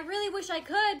 Grandma, I really wish I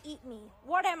could. Eat me.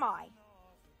 What am I?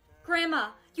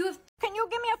 Grandma, you have... Can you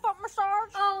give me a foot massage?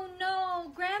 Oh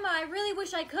no, Grandma, I really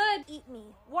wish I could. Eat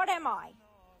me. What am I?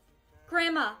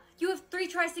 Grandma, you have 3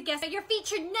 tries to guess that your feet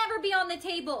should never be on the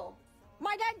table.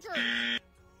 My denture!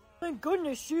 Thank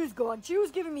goodness she's gone. She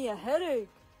was giving me a headache.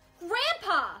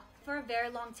 Grandpa! For a very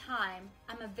long time,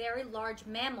 I'm a very large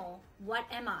mammal. What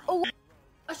am I?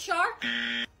 A shark?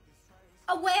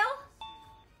 A whale?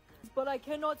 But I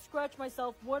cannot scratch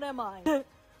myself. What am I?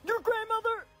 Your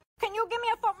grandmother? Can you give me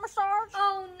a foot massage?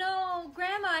 Oh no,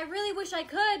 Grandma, I really wish I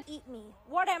could. Eat me.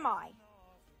 What am I?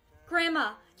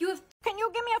 Grandma, you have... Can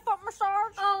you give me a foot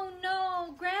massage? Oh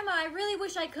no, Grandma, I really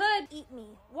wish I could. Eat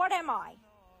me. What am I?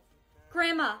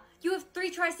 Grandma, you have 3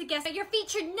 tries to guess that your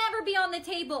feet should never be on the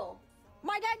table.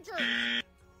 My denture!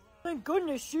 Thank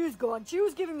goodness she's gone. She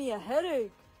was giving me a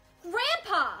headache.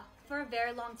 Grandpa! For a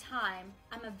very long time,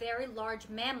 I'm a very large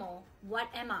mammal. What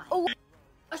am I?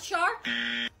 A shark?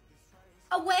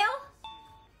 A whale?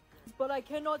 But I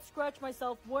cannot scratch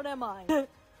myself. What am I?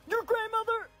 Your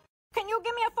grandmother? Can you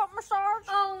give me a foot massage?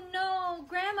 Oh no,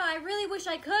 Grandma, I really wish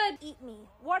I could. Eat me.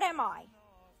 What am I?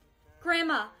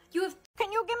 Grandma, you have... Can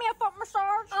you give me a foot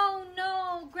massage? Oh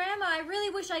no, Grandma, I really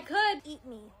wish I could. Eat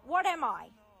me. What am I?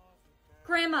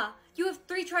 Grandma, you have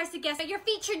 3 tries to guess that your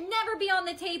feet should never be on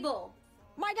the table.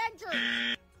 My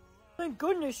denture! Thank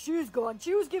goodness she's gone.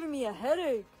 She was giving me a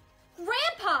headache.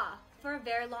 Grandpa! For a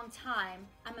very long time,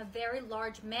 I'm a very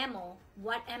large mammal.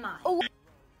 What am I?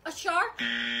 A shark?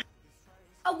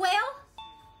 A whale?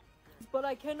 But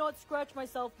I cannot scratch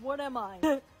myself. What am I?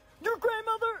 Your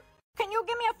grandmother? Can you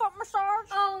give me a foot massage?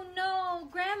 Oh no,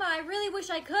 Grandma, I really wish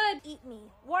I could. Eat me.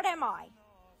 What am I?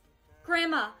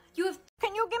 Grandma, you have...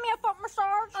 Can you give me a foot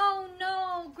massage? Oh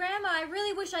no, Grandma, I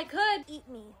really wish I could. Eat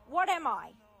me. What am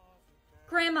I?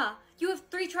 Grandma, you have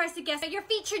 3 tries to guess that your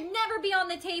feet should never be on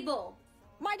the table.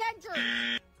 My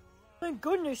denture! Thank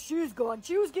goodness she's gone.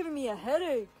 She was giving me a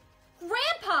headache.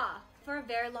 Grandpa! For a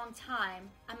very long time,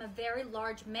 I'm a very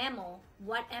large mammal.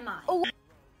 What am I?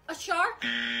 A shark?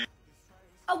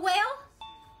 A whale?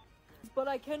 But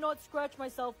I cannot scratch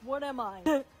myself. What am I?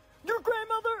 Your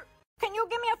grandmother! Can you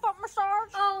give me a foot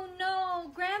massage? Oh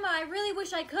no, Grandma, I really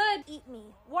wish I could. Eat me.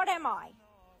 What am I?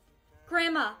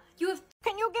 Grandma, you have...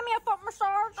 Can you give me a foot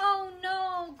massage? Oh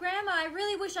no, Grandma, I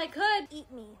really wish I could.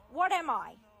 Eat me. What am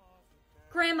I?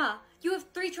 Grandma, you have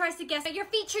 3 tries to guess that your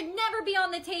feet should never be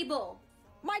on the table.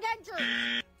 My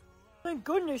denture! Thank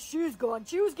goodness she's gone.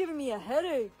 She was giving me a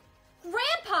headache.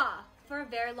 Grandpa! For a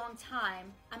very long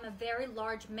time, I'm a very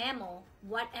large mammal.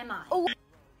 What am I?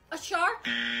 A shark?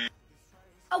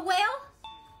 A whale?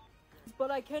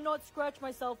 But I cannot scratch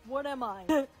myself. What am I?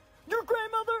 Your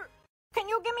grandmother! Can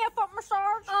you give me a foot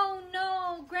massage? Oh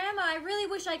no, Grandma, I really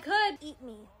wish I could. Eat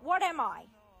me. What am I?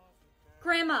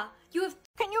 Grandma, you have...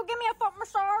 Can you give me a foot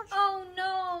massage? Oh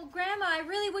no, Grandma, I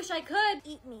really wish I could.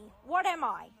 Eat me. What am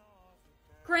I?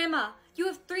 Grandma, you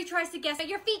have 3 tries to guess that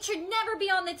your feet should never be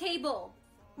on the table.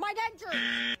 My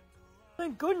denture!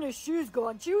 Thank goodness she's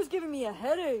gone. She was giving me a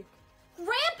headache.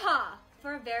 Grandpa!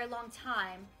 For a very long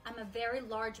time, I'm a very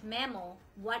large mammal.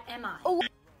 What am I?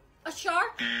 A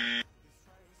shark?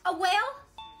 A whale?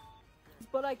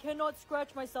 But I cannot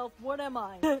scratch myself. What am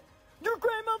I? Your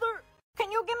grandmother!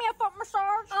 Can you give me a foot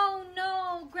massage? Oh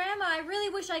no, Grandma, I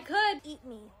really wish I could. Eat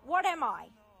me. What am I?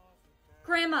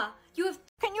 Grandma, you have...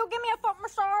 Can you give me a foot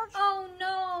massage? Oh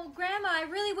no, Grandma, I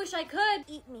really wish I could.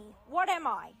 Eat me. What am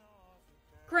I?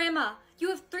 Grandma, you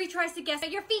have 3 tries to guess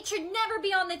that your feet should never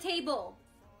be on the table.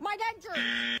 My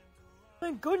denture!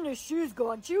 Thank goodness she's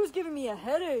gone. She was giving me a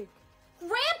headache.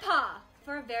 Grandpa!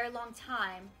 For a very long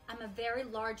time, I'm a very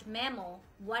large mammal.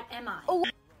 What am I?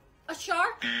 A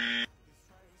shark?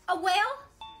 A whale?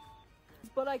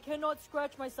 But I cannot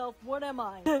scratch myself. What am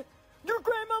I? Your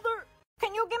grandmother!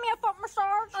 Can you give me a foot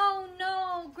massage? Oh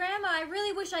no, Grandma, I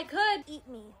really wish I could. Eat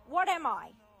me. What am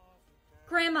I?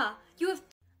 Grandma, you have...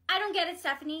 I don't get it,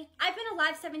 Stephanie. I've been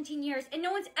alive 17 years and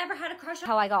no one's ever had a crush on...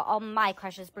 How I got all my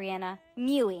crushes, Brianna.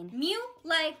 Mewing. Mew?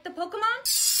 Like the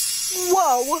Pokemon?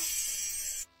 Whoa!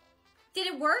 Did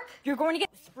it work? You're going to get...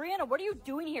 Brianna, what are you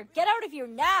doing here? Get out of here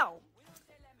now!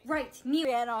 Right, Mew.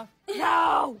 Brianna.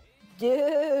 No!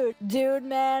 Dude,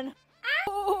 man.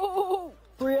 Oh,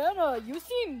 Brianna, you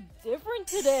seem different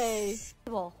today.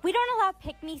 We don't allow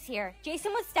pick-me's here.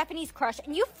 Jason was Stephanie's crush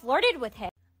and you flirted with him.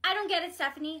 I don't get it,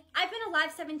 Stephanie. I've been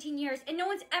alive 17 years and no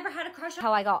one's ever had a crush on...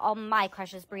 How I got all my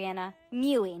crushes, Brianna.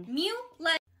 Mewing. Mew?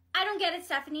 Like... I don't get it,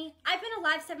 Stephanie. I've been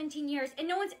alive 17 years and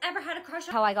no one's ever had a crush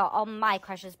on... How I got all my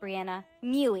crushes, Brianna.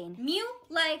 Mewing. Mew?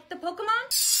 Like the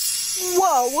Pokemon?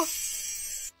 Whoa!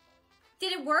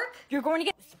 Did it work? You're going to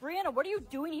get... Brianna, what are you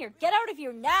doing here? Get out of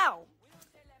here now!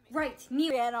 Right,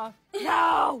 Mew. Brianna.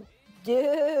 No!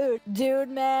 Dude,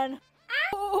 man.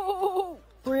 Oh,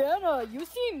 Brianna, you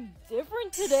seem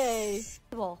different today.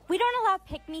 We don't allow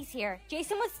pick-me's here.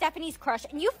 Jason was Stephanie's crush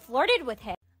and you flirted with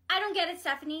him. I don't get it,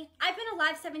 Stephanie. I've been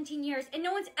alive 17 years and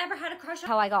no one's ever had a crush on...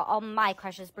 How I got all my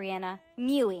crushes, Brianna.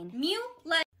 Mewing. Mew?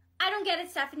 Like... I don't get it,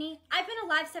 Stephanie. I've been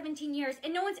alive 17 years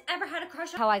and no one's ever had a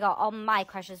crush on... How I got all my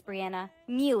crushes, Brianna.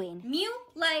 Mewing. Mew?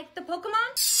 Like the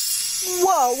Pokemon?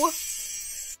 Whoa!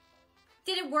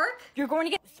 Did it work? You're going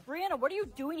to get... Brianna, what are you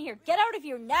doing here? Get out of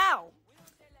here now!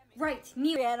 Right,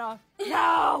 Mew. Brianna.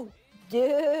 No!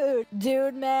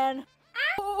 Dude, man.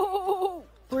 Oh,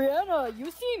 Brianna,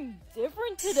 you seem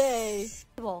different today.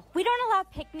 We don't allow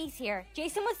pick-me's here.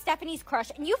 Jason was Stephanie's crush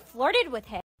and you flirted with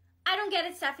him. I don't get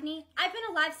it, Stephanie. I've been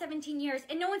alive 17 years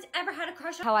and no one's ever had a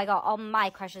crush on... How I got all my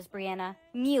crushes, Brianna.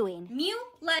 Mewing. Mew?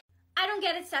 Like... I don't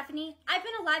get it, Stephanie. I've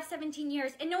been alive 17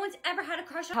 years and no one's ever had a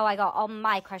crush on... How I got all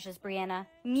my crushes, Brianna.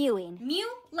 Mewing. Mew?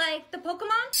 Like the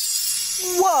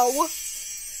Pokemon? Whoa!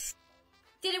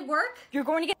 Did it work? You're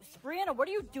going to get... Brianna, what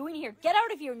are you doing here? Get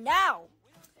out of here now!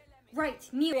 Right,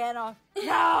 Mew. Brianna.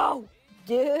 No!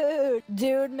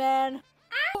 Dude, man.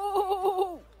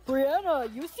 Oh,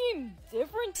 Brianna, you seem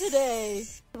different today.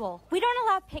 We don't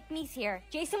allow pick-me's here.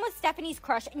 Jason was Stephanie's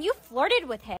crush and you flirted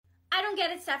with him. I don't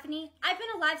get it, Stephanie. I've been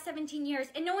alive 17 years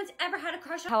and no one's ever had a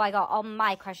crush on... How I got all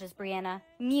my crushes, Brianna.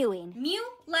 Mewing. Mew?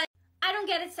 Like... I don't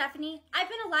get it, Stephanie. I've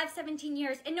been alive 17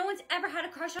 years and no one's ever had a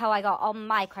crush on... How I got all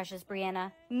my crushes,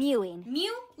 Brianna. Mewing.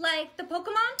 Mew? Like the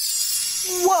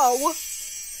Pokemon? Whoa!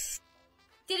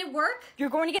 Did it work? You're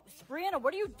going to get... Brianna,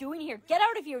 what are you doing here? Get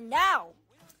out of here now!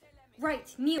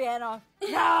 Right, Mew. Brianna.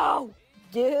 No!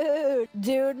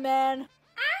 Dude, man.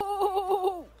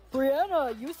 Oh,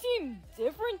 Brianna, you seem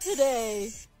different today.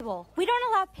 We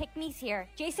don't allow pick-me's here.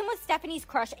 Jason was Stephanie's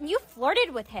crush, and you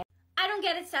flirted with him. I don't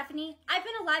get it, Stephanie. I've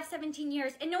been alive 17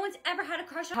 years, and no one's ever had a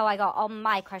crush on— How I got all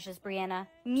my crushes, Brianna.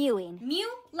 Mewing.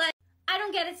 Mew? Like— I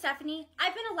don't get it, Stephanie.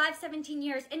 I've been alive 17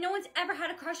 years, and no one's ever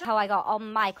had a crush on— How I got all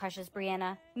my crushes,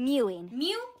 Brianna. Mewing.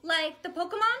 Mew? Like the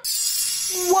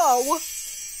Pokemon? Whoa!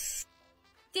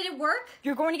 Did it work?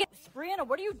 You're going to get— Brianna,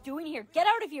 what are you doing here? Get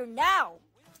out of here now!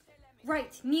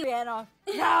 Right, Mew. Brianna.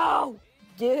 No!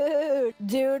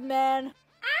 Dude, man.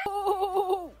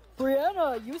 Oh,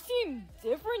 Brianna, you seem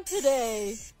different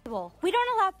today. We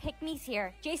don't allow pick-me's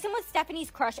here. Jason was Stephanie's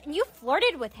crush, and you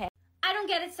flirted with him. I don't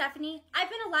get it, Stephanie. I've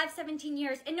been alive 17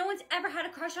 years, and no one's ever had a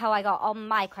crush on— How I got all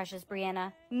my crushes,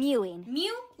 Brianna. Mewing.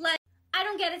 Mew? Like— I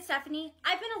don't get it, Stephanie.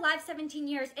 I've been alive 17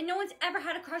 years, and no one's ever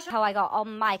had a crush on— How I got all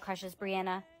my crushes,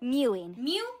 Brianna. Mewing.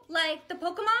 Mew? Like the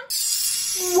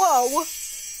Pokemon? Whoa!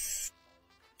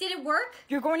 Did it work?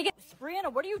 You're going to get—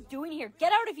 Brianna, what are you doing here?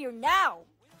 Get out of here now!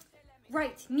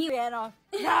 Right, Mew. Brianna.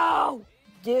 No!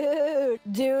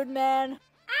 Dude, man.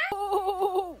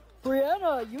 Oh,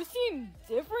 Brianna, you seem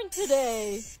different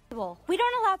today. We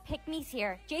don't allow pick-me's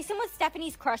here. Jason was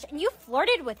Stephanie's crush, and you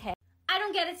flirted with him. I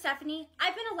don't get it, Stephanie.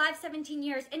 I've been alive 17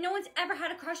 years, and no one's ever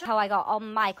had a crush on— How I got all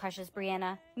my crushes,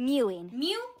 Brianna. Mewing.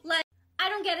 Mew? Like— I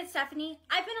don't get it, Stephanie.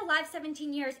 I've been alive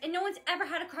 17 years, and no one's ever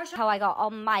had a crush on— How I got all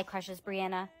my crushes,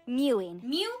 Brianna. Mewing.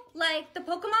 Mew? Like the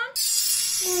Pokemon?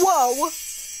 Whoa!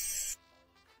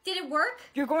 Did it work?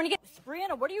 You're going to get—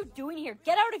 Brianna, what are you doing here?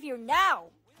 Get out of here now!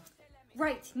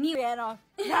 Right, Mew. Brianna.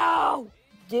 No!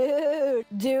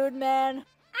 Dude, man.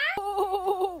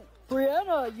 Oh,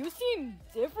 Brianna, you seem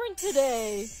different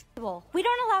today. We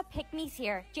don't allow pick-me's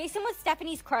here. Jason was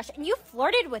Stephanie's crush, and you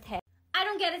flirted with him. I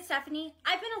don't get it, Stephanie.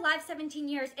 I've been alive 17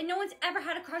 years, and no one's ever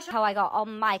had a crush on— How I got all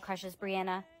my crushes,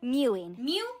 Brianna. Mewing.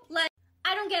 Mew? Like—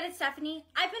 I don't get it, Stephanie.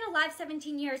 I've been alive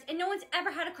 17 years, and no one's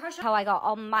ever had a crush on— How I got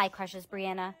all my crushes,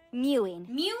 Brianna. Mewing.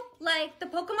 Mew? Like the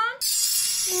Pokemon?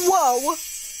 Whoa!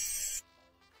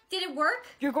 Did it work?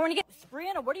 You're going to get—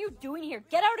 Brianna, what are you doing here?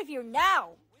 Get out of here now!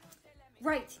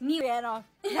 Right, Mew. Brianna.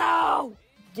 No!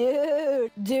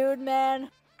 Dude, man.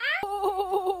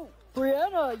 Oh,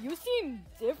 Brianna, you seem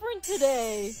different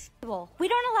today. We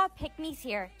don't allow pick-me's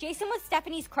here. Jason was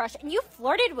Stephanie's crush, and you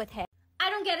flirted with him. I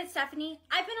don't get it, Stephanie.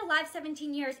 I've been alive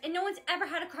 17 years, and no one's ever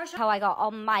had a crush on— How I got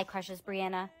all my crushes,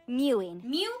 Brianna. Mewing.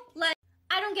 Mew? Like—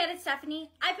 I don't get it, Stephanie.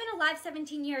 I've been alive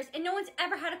 17 years, and no one's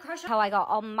ever had a crush on— How I got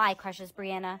all my crushes,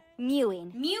 Brianna.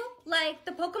 Mewing. Mew? Like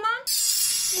the Pokemon?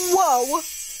 Whoa!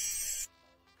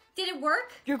 Did it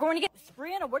work? You're going to get—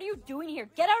 Brianna, what are you doing here?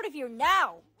 Get out of here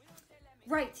now!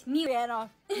 Right, Mew. Brianna.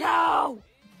 No!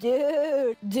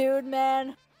 Dude,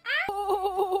 man.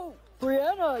 Oh,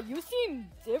 Brianna, you seem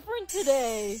different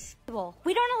today.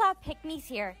 We don't allow pick-me's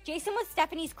here. Jason was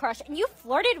Stephanie's crush, and you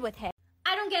flirted with him.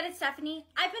 I don't get it, Stephanie.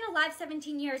 I've been alive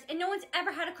 17 years, and no one's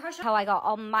ever had a crush on— How I got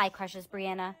all my crushes,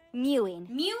 Brianna. Mewing.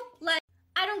 Mew? Like—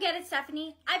 I don't get it,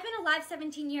 Stephanie. I've been alive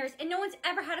 17 years, and no one's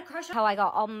ever had a crush on— How I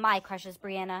got all my crushes,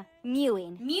 Brianna.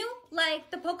 Mewing. Mew? Like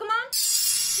the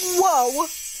Pokemon? Whoa!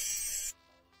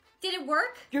 Did it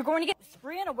work? You're going to get—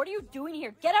 Brianna, what are you doing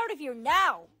here? Get out of here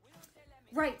now!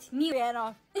 Right, Mew.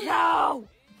 Brianna. No!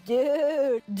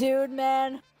 Dude,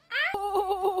 man.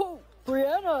 Oh,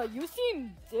 Brianna, you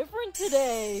seem different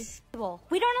today.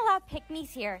 We don't allow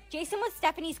pick-me's here. Jason was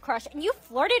Stephanie's crush, and you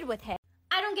flirted with him.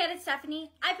 I don't get it,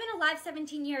 Stephanie. I've been alive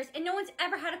 17 years, and no one's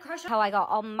ever had a crush on— How I got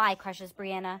all my crushes,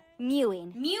 Brianna.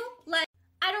 Mewing. Mew? Like—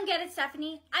 I don't get it,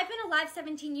 Stephanie. I've been alive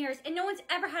 17 years, and no one's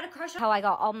ever had a crush on— How I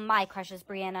got all my crushes,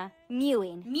 Brianna.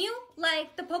 Mewing. Mew?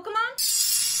 Like the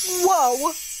Pokemon?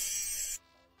 Whoa!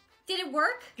 Did it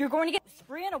work? You're going to get—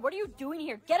 Brianna, what are you doing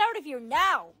here? Get out of here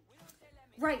now!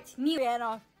 Right, Mew.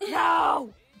 Brianna.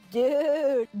 No!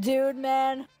 Dude,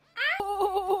 man.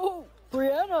 Oh,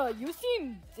 Brianna, you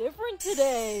seem different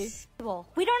today.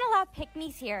 We don't allow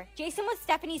pick-me's here. Jason was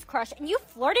Stephanie's crush, and you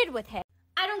flirted with him.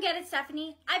 I don't get it,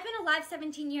 Stephanie. I've been alive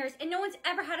 17 years, and no one's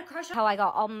ever had a crush on— How I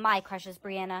got all my crushes,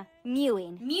 Brianna.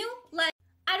 Mewing. Mew? Like—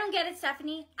 I don't get it,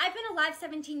 Stephanie. I've been alive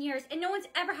 17 years, and no one's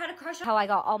ever had a crush on— How I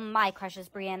got all my crushes,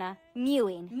 Brianna.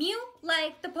 Mewing. Mew?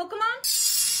 Like the Pokemon?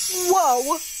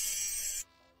 Whoa!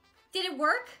 Did it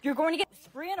work? You're going to get—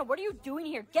 Brianna, what are you doing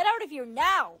here? Get out of here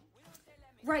now!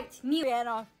 Right, Mew.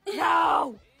 Brianna.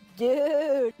 No!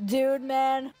 Dude,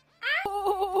 man.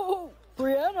 Oh,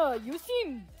 Brianna, you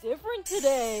seem different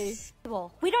today.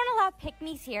 We don't allow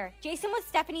pick-me's here. Jason was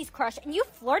Stephanie's crush, and you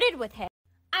flirted with him.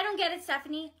 I don't get it,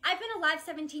 Stephanie. I've been alive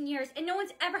 17 years, and no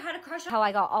one's ever had a crush on— How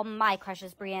I got all my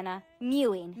crushes, Brianna.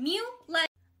 Mewing. Mew? Like—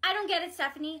 I don't get it,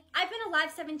 Stephanie. I've been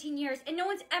alive 17 years and no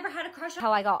one's ever had a crush on—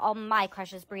 How I got all my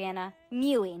crushes, Brianna.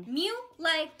 Mewing. Mew?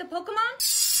 Like the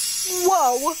Pokemon?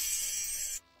 Whoa!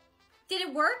 Did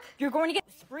it work? You're going to get—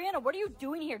 Brianna, what are you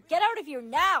doing here? Get out of here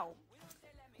now!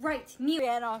 Right, Mew.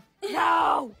 Brianna.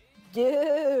 No!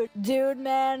 Dude,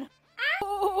 man.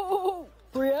 Oh,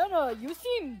 Brianna, you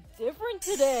seem different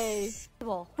today.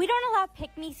 We don't allow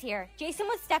pick-me's here. Jason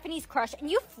was Stephanie's crush and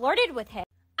you flirted with him.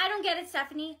 I don't get it,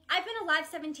 Stephanie. I've been alive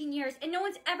 17 years and no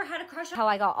one's ever had a crush on— How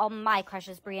I got all my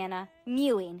crushes, Brianna.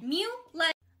 Mewing. Mew?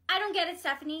 Like— I don't get it,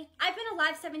 Stephanie. I've been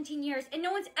alive 17 years and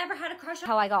no one's ever had a crush on—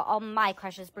 How I got all my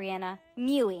crushes, Brianna.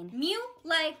 Mewing. Mew?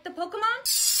 Like the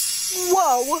Pokemon?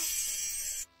 Whoa!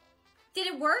 Did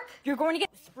it work? You're going to get—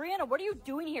 Brianna, what are you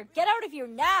doing here? Get out of here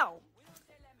now!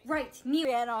 Right, Mew.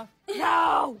 Brianna.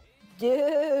 No!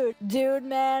 Dude,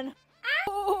 man.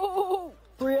 Oh,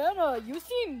 Brianna, you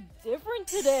seem different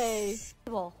today.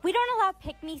 We don't allow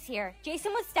pick-me's here.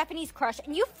 Jason was Stephanie's crush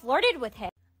and you flirted with him.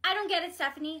 I don't get it,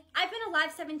 Stephanie. I've been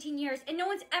alive 17 years and no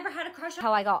one's ever had a crush on—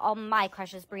 How I got all my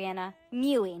crushes, Brianna.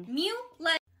 Mewing. Mew?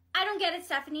 Like— I don't get it,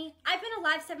 Stephanie. I've been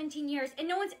alive 17 years and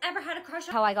no one's ever had a crush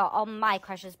on— How I got all my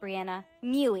crushes, Brianna.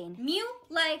 Mewing. Mew?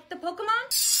 Like the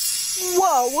Pokemon?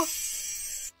 Whoa!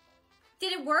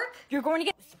 Did it work? You're going to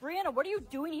get— Brianna, what are you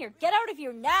doing here? Get out of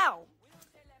here now!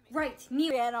 Right,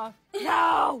 Mew. Brianna.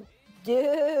 No!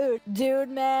 Dude,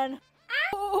 man.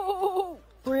 Oh,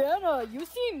 Brianna, you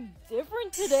seem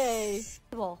different today.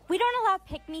 We don't allow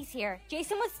pick-me's here.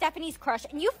 Jason was Stephanie's crush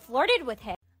and you flirted with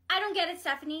him. I don't get it,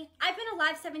 Stephanie. I've been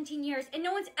alive 17 years and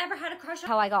no one's ever had a crush on—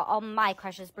 How I got all my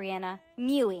crushes, Brianna.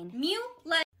 Mewing. Mew?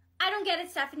 Like— I don't get it,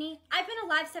 Stephanie. I've been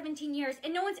alive 17 years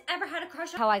and no one's ever had a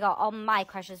crush on— How I got all my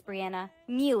crushes, Brianna.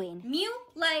 Mewing. Mew?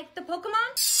 Like the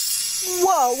Pokemon?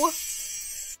 Whoa!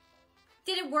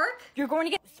 Did it work? You're going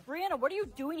to get— Brianna, what are you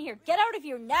doing here? Get out of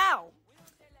here now!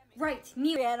 Right,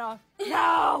 Mew. Brianna.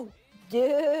 No!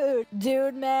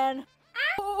 Dude, man.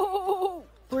 Oh,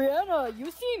 Brianna,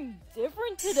 you seem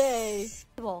different today.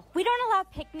 We don't allow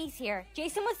pick-me's here.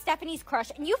 Jason was Stephanie's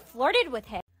crush and you flirted with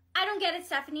him. I don't get it,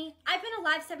 Stephanie. I've been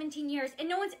alive 17 years and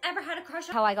no one's ever had a crush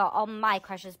on— How I got all my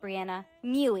crushes, Brianna.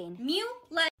 Mewing. Mew?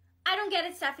 Like— I don't get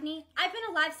it, Stephanie. I've been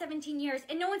alive 17 years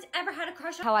and no one's ever had a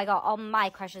crush on— How I got all my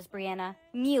crushes, Brianna.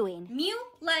 Mewing. Mew?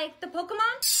 Like the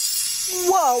Pokemon?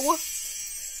 Whoa!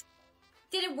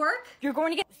 Did it work? You're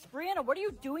going to get— Brianna, what are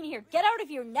you doing here? Get out of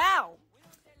here now!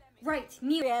 Right,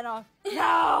 Mew. Brianna.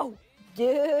 No!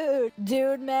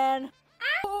 Dude, man.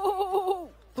 Oh,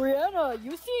 Brianna,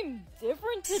 you seem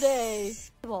different today.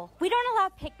 We don't allow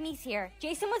pick-me's here.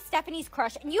 Jason was Stephanie's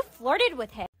crush and you flirted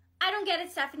with him. I don't get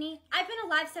it, Stephanie. I've been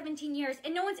alive 17 years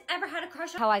and no one's ever had a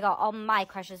crush on— How I got all my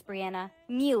crushes, Brianna.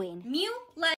 Mewing. Mew?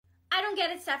 Like— I don't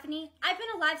get it, Stephanie. I've been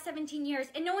alive 17 years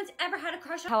and no one's ever had a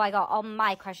crush on— How I got all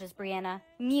my crushes, Brianna.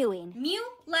 Mewing. Mew?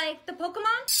 Like the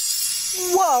Pokemon?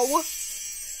 Whoa!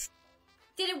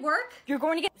 Did it work? You're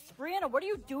going to get— Brianna, what are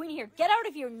you doing here? Get out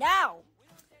of here now!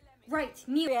 Right,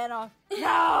 Mew. Brianna.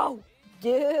 No!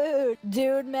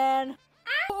 Dude, man.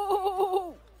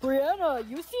 Oh, Brianna,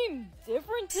 you seem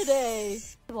different today.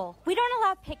 We don't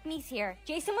allow pick-me's here.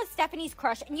 Jason was Stephanie's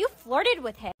crush and you flirted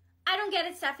with him. I don't get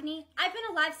it, Stephanie. I've been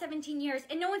alive 17 years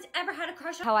and no one's ever had a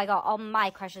crush on— How I got all my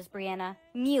crushes, Brianna.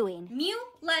 Mewing. Mew?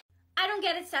 Like— I don't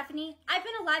get it, Stephanie. I've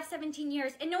been alive 17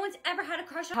 years and no one's ever had a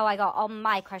crush on— How I got all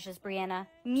my crushes, Brianna.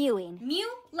 Mewing.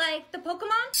 Mew? Like the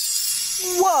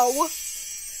Pokemon? Whoa!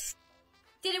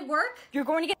 Did it work? You're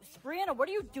going to get— Brianna, what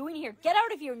are you doing here? Get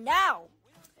out of here now!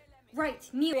 Right,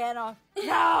 Mew. Brianna.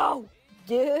 No!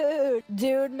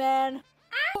 Dude, man.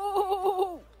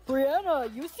 Oh,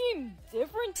 Brianna, you seem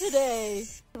different today.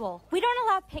 We don't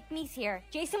allow pick-me's here.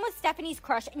 Jason was Stephanie's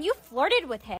crush and you flirted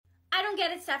with him. I don't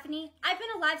get it, Stephanie. I've been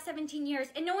alive 17 years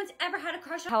and no one's ever had a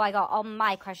crush on— How I got all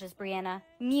my crushes, Brianna.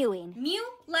 Mewing. Mew?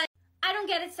 Like— I don't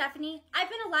get it, Stephanie. I've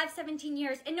been alive 17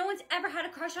 years and no one's ever had a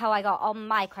crush on— How I got all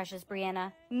my crushes,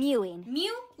 Brianna. Mewing.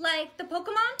 Mew? Like the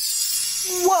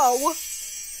Pokemon? Whoa!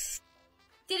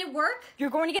 Did it work? You're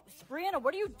going to get— Brianna,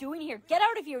 what are you doing here? Get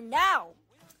out of here now!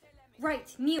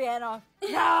 Right, Mew. Brianna.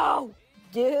 No!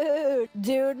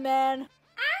 Dude, man.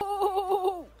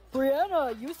 Oh,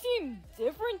 Brianna, you seem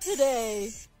different today.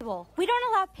 We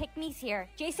don't allow pick-me's here.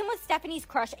 Jason was Stephanie's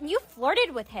crush and you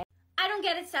flirted with him. I don't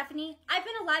get it, Stephanie. I've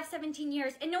been alive 17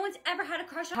 years and no one's ever had a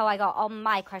crush on— How I got all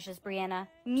my crushes, Brianna.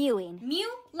 Mewing.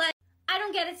 Mew? Like— I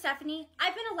don't get it, Stephanie.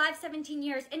 I've been alive 17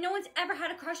 years and no one's ever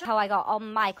had a crush on— How I got all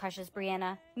my crushes,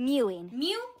 Brianna. Mewing.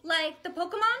 Mew? Like the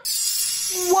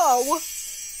Pokemon? Whoa!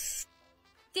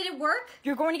 Did it work?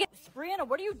 You're going to get— Brianna,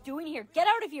 what are you doing here? Get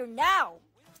out of here now!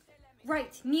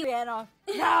 Right, Mew. Brianna.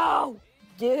 No!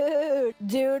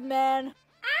 Dude, man.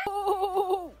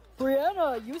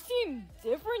 Brianna, you seem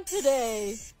different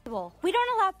today. We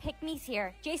don't allow pick-me's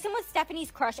here. Jason was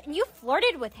Stephanie's crush, and you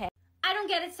flirted with him. I don't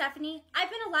get it, Stephanie. I've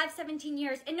been alive 17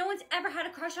 years, and no one's ever had a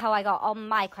crush on— How I got all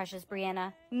my crushes,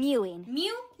 Brianna. Mewing.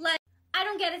 Mew? Like— I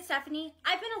don't get it, Stephanie.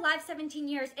 I've been alive 17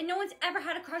 years, and no one's ever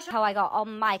had a crush on— How I got all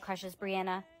my crushes,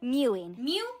 Brianna. Mewing.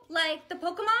 Mew? Like the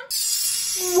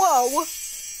Pokemon? Whoa!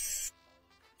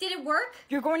 Did it work?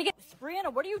 You're going to get—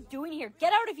 Brianna, what are you doing here?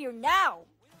 Get out of here now!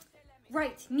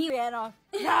 Right, Mew. Brianna,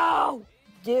 no!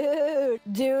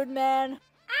 Dude, man.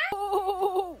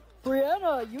 Oh,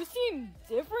 Brianna, you seem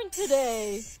different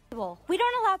today. We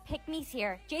don't allow pick-me's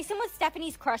here. Jason was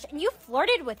Stephanie's crush, and you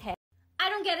flirted with him. I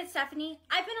don't get it, Stephanie.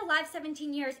 I've been alive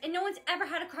 17 years, and no one's ever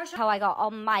had a crush on— How I got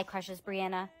all my crushes,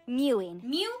 Brianna. Mewing.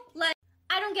 Mew? Like—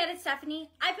 I don't get it, Stephanie.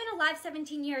 I've been alive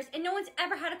 17 years, and no one's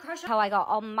ever had a crush on— How I got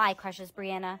all my crushes,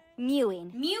 Brianna.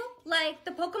 Mewing. Mew? Like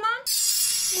the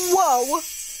Pokemon? Whoa!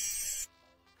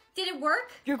 Did it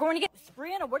work? You're going to get—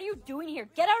 Brianna, what are you doing here?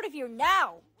 Get out of here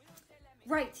now!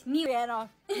 Right, Mew. Brianna,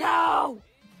 no!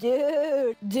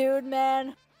 Dude,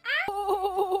 man.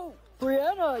 Oh,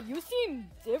 Brianna, you seem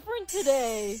different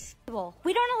today.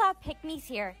 We don't allow pick-me's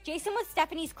here. Jason was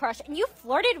Stephanie's crush, and you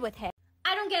flirted with him.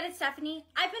 I don't get it, Stephanie.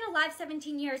 I've been alive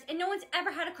 17 years, and no one's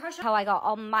ever had a crush on— How I got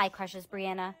all my crushes,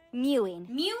 Brianna. Mewing.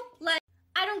 Mew? Like—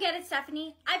 I don't get it,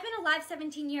 Stephanie. I've been alive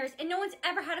 17 years, and no one's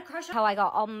ever had a crush on— How I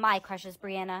got all my crushes,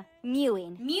 Brianna.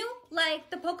 Mewing. Mew? Like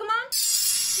the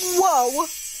Pokemon? Whoa!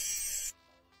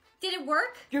 Did it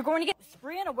work? You're going to get—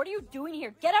 Brianna, what are you doing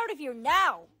here? Get out of here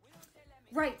now!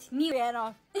 Right, Mew.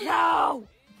 Brianna, no!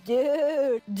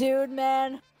 Dude,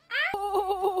 man.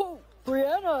 Oh,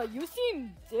 Brianna, you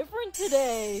seem different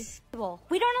today.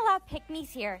 We don't allow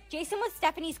pick-me's here. Jason was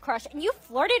Stephanie's crush, and you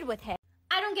flirted with him.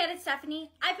 I don't get it, Stephanie.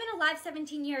 I've been alive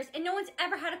 17 years, and no one's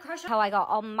ever had a crush on— How I got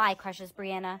all my crushes,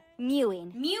 Brianna.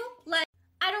 Mewing. Mew? Like—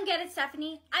 I don't get it,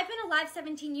 Stephanie. I've been alive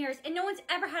 17 years, and no one's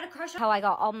ever had a crush on— How I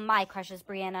got all my crushes,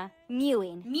 Brianna.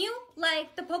 Mewing. Mew?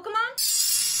 Like the Pokemon?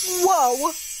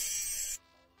 Whoa!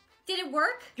 Did it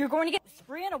work? You're going to get—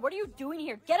 Brianna, what are you doing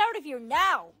here? Get out of here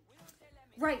now!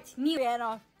 Right, Mew.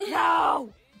 Brianna,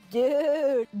 no!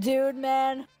 Dude,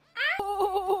 man.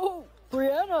 Oh,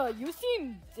 Brianna, you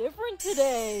seem different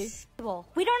today.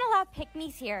 We don't allow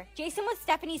pick-me's here. Jason was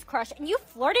Stephanie's crush, and you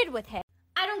flirted with him.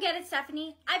 I don't get it,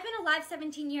 Stephanie. I've been alive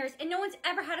 17 years, and no one's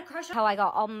ever had a crush on— How I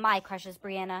got all my crushes,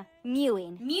 Brianna.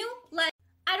 Mewing. Mew? Like—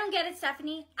 I don't get it,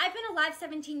 Stephanie. I've been alive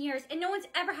 17 years, and no one's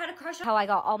ever had a crush on— How I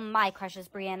got all my crushes,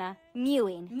 Brianna.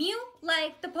 Mewing. Mew?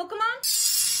 Like the Pokemon?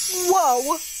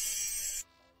 Whoa!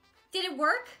 Did it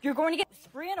work? You're going to get—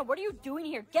 Brianna, what are you doing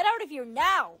here? Get out of here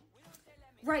now!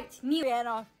 Right, Mew.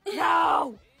 Brianna,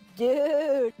 no!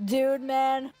 Dude,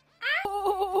 man.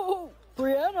 Oh,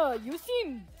 Brianna, you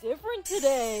seem different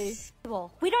today.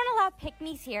 We don't allow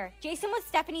pick-me's here. Jason was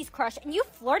Stephanie's crush, and you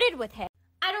flirted with him.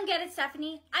 I don't get it,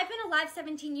 Stephanie. I've been alive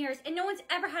 17 years, and no one's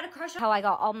ever had a crush on— How I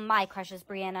got all my crushes,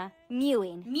 Brianna.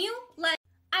 Mewing. Mew? Like—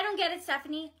 I don't get it,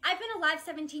 Stephanie. I've been alive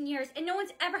 17 years, and no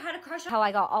one's ever had a crush on— How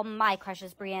I got all my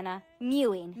crushes, Brianna.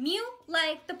 Mewing. Mew?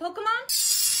 Like the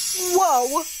Pokemon?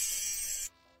 Whoa!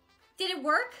 Did it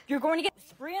work? You're going to get—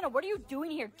 Brianna, what are you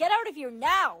doing here? Get out of here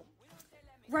now!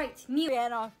 Right, Mew.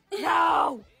 Brianna,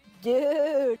 no!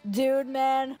 Dude,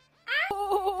 man.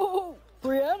 Oh,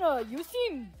 Brianna, you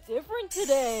seem different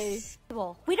today.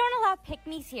 We don't allow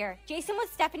pick-me's here. Jason was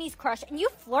Stephanie's crush, and you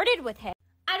flirted with him.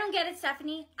 I don't get it,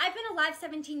 Stephanie. I've been alive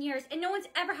 17 years, and no one's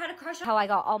ever had a crush on— How I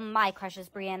got all my crushes,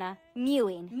 Brianna.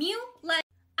 Mewing. Mew? Like—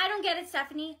 I don't get it,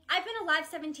 Stephanie. I've been alive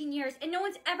 17 years, and no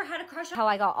one's ever had a crush on— How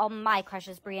I got all my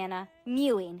crushes, Brianna.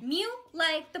 Mewing. Mew?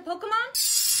 Like the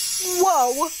Pokemon?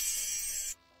 Whoa!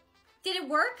 Did it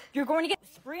work? You're going to get—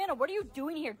 Brianna, what are you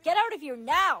doing here? Get out of here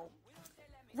now!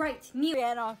 Right, Mew.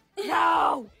 Brianna,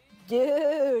 no!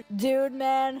 Dude,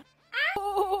 man.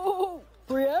 Oh,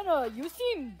 Brianna, you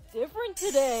seem different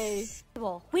today.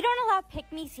 We don't allow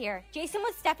pick-me's here. Jason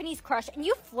was Stephanie's crush, and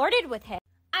you flirted with him.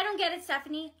 I don't get it,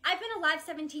 Stephanie. I've been alive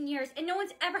 17 years, and no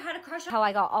one's ever had a crush on— How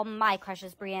I got all my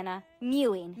crushes, Brianna.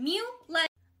 Mewing. Mew? Like—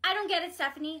 I don't get it,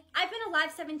 Stephanie. I've been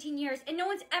alive 17 years, and no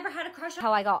one's ever had a crush on—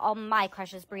 How I got all my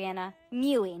crushes, Brianna.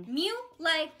 Mewing. Mew?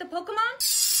 Like the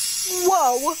Pokemon?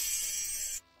 Whoa!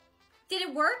 Did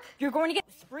it work? You're going to get—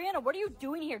 Brianna, what are you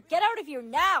doing here? Get out of here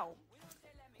now!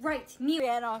 Right, Mew.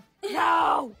 Brianna,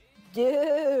 no!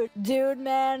 Dude,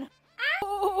 man.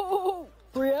 Oh,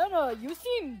 Brianna, you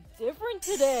seem different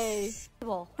today.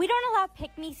 We don't allow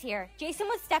pick-me's here. Jason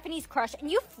was Stephanie's crush, and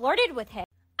you flirted with him.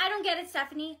 I don't get it,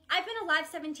 Stephanie. I've been alive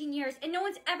 17 years, and no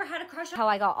one's ever had a crush on— How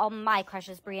I got all my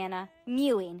crushes, Brianna.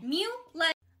 Mewing. Mew?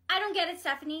 Like— I don't get it,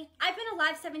 Stephanie. I've been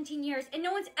alive 17 years and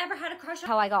no one's ever had a crush on—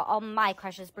 How I got all my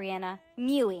crushes, Brianna.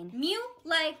 Mewing. Mew?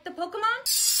 Like the Pokemon?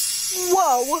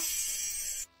 Whoa!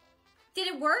 Did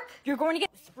it work? You're going to get—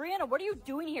 Brianna, what are you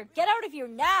doing here? Get out of here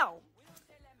now!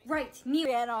 Right, Mew.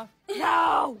 Brianna.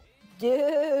 No!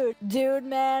 Dude,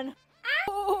 man.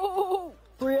 Oh,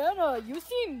 Brianna, you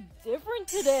seem different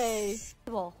today.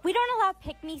 We don't allow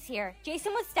pick-me's here.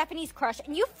 Jason was Stephanie's crush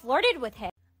and you flirted with him.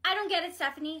 I don't get it,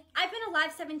 Stephanie. I've been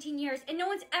alive 17 years and no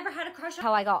one's ever had a crush on—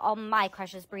 How I got all my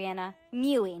crushes, Brianna.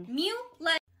 Mewing. Mew?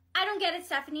 Like— I don't get it,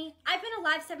 Stephanie. I've been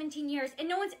alive 17 years and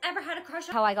no one's ever had a crush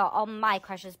on— How I got all my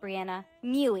crushes, Brianna.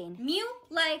 Mewing. Mew?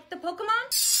 Like the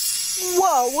Pokemon?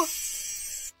 Whoa!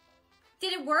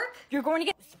 Did it work? You're going to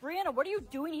get— Brianna, what are you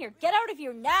doing here? Get out of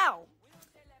here now!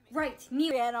 Right,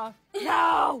 Mew. Brianna.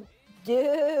 No!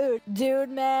 Dude,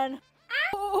 man.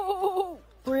 Oh,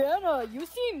 Brianna, you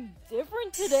seem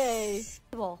different today.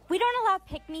 We don't allow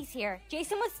pick-me's here.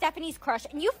 Jason was Stephanie's crush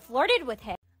and you flirted with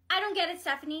him. I don't get it,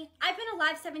 Stephanie. I've been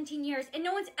alive 17 years and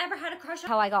no one's ever had a crush on—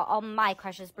 How I got all my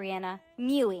crushes, Brianna.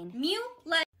 Mewing. Mew?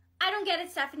 Like— I don't get it,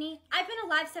 Stephanie. I've been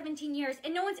alive 17 years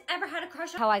and no one's ever had a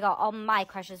crush on— How I got all my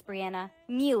crushes, Brianna.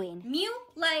 Mewing. Mew?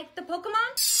 Like the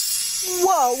Pokemon?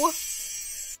 Whoa!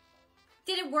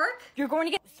 Did it work? You're going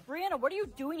to get— Brianna, what are you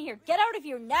doing here? Get out of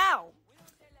here now!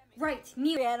 Right,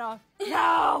 Mew. Brianna.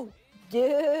 No!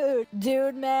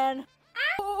 Dude, man.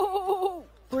 Oh,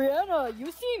 Brianna,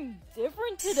 you seem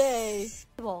different today.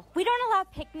 We don't allow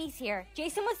pick-me's here.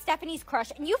 Jason was Stephanie's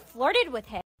crush and you flirted with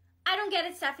him. I don't get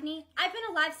it, Stephanie. I've been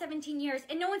alive 17 years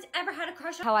and no one's ever had a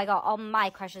crush on— How I got all my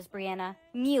crushes, Brianna.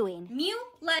 Mewing. Mew?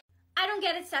 Like— I don't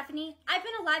get it, Stephanie. I've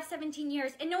been alive 17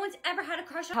 years and no one's ever had a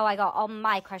crush on— How I got all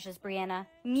my crushes, Brianna.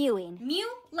 Mewing. Mew?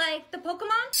 Like the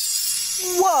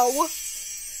Pokemon? Whoa!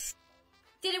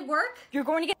 Did it work? You're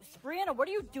going to get— Brianna, what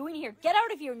are you doing here? Get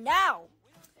out of here now!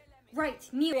 Right,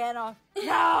 Mew. Brianna.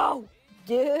 No!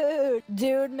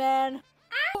 Dude, man.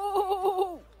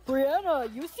 Oh,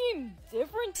 Brianna, you seem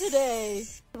different today.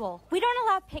 We don't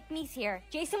allow pick-me's here.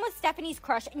 Jason was Stephanie's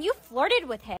crush and you flirted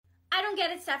with him. I don't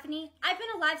get it, Stephanie. I've been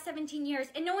alive 17 years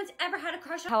and no one's ever had a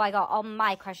crush on— How I got all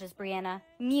my crushes, Brianna.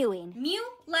 Mewing. Mew?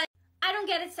 Like— I don't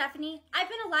get it, Stephanie. I've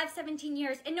been alive 17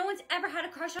 years and no one's ever had a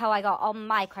crush on— How I got all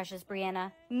my crushes,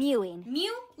 Brianna. Mewing.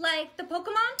 Mew? Like the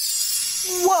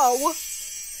Pokemon? Whoa!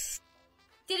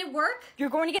 Did it work? You're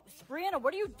going to get— Brianna,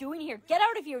 what are you doing here? Get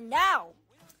out of here now!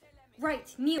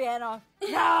 Right, Mew. Brianna.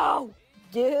 No!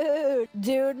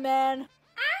 Dude, man.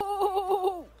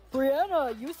 Oh,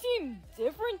 Brianna, you seem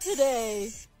different today.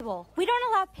 We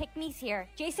don't allow pick-me's here.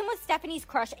 Jason was Stephanie's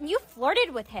crush and you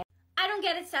flirted with him. I don't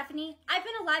get it, Stephanie. I've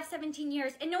been alive 17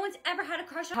 years and no one's ever had a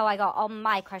crush on— How I got all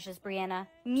my crushes, Brianna.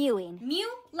 Mewing. Mew?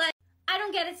 Like— I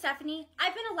don't get it, Stephanie.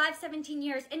 I've been alive 17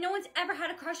 years and no one's ever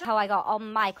had a crush on— How I got all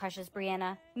my crushes,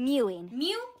 Brianna. Mewing.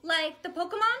 Mew? Like the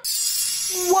Pokemon?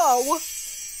 Whoa!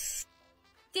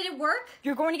 Did it work?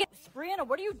 You're going to get— Brianna,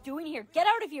 what are you doing here? Get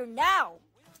out of here now!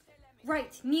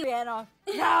 Right, Mew. Brianna.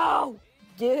 No!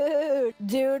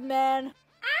 Dude, man.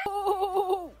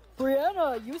 Oh,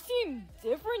 Brianna, you seem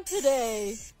different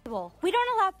today. We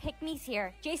don't allow pick-me's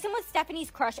here. Jason was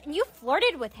Stephanie's crush and you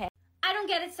flirted with him. I don't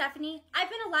get it, Stephanie. I've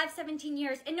been alive 17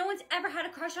 years and no one's ever had a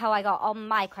crush on— How I got all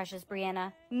my crushes,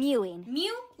 Brianna. Mewing.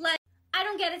 Mew? Like— I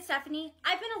don't get it, Stephanie.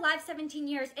 I've been alive 17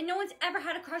 years and no one's ever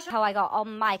had a crush on— How I got all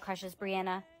my crushes,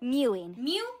 Brianna. Mewing.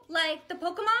 Mew? Like the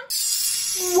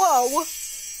Pokemon? Whoa!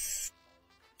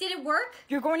 Did it work?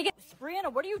 You're going to get—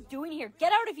 Brianna, what are you doing here?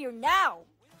 Get out of here now!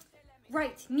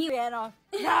 Right, Mew. Brianna.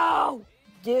 No!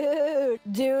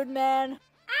 Dude, man.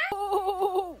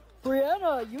 Oh,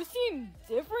 Brianna, you seem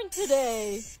different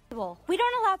today. We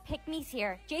don't allow pick-me's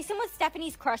here. Jason was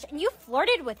Stephanie's crush and you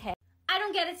flirted with him. I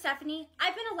don't get it, Stephanie.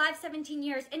 I've been alive 17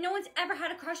 years and no one's ever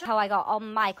had a crush on— How I got all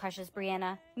my crushes,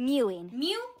 Brianna. Mewing.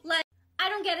 Mew? Like— I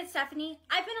don't get it, Stephanie.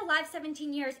 I've been alive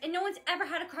 17 years and no one's ever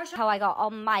had a crush on— How I got all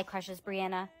my crushes,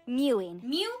 Brianna. Mewing.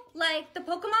 Mew? Like the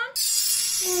Pokemon?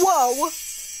 Whoa!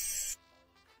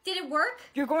 Did it work?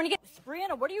 You're going to get—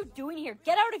 Brianna, what are you doing here?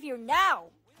 Get out of here now!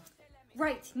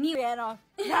 Right, Mew. Brianna.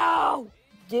 No!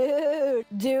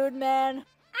 Dude, man.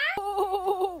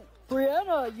 Oh,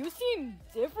 Brianna, you seem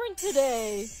different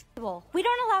today. We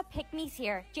don't allow pick-me's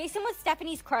here. Jason was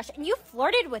Stephanie's crush and you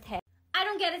flirted with him. I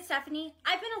don't get it, Stephanie.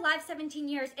 I've been alive 17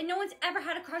 years and no one's ever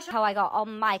had a crush on— How I got all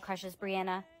my crushes,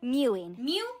 Brianna. Mewing.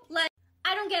 Mew? Like—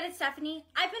 I don't get it, Stephanie.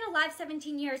 I've been alive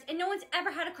 17 years and no one's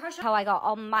ever had a crush on— How I got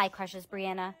all my crushes,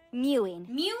 Brianna. Mewing.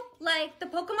 Mew? Like the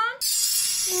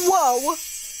Pokemon? Whoa!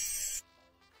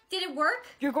 Did it work?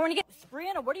 You're going to get—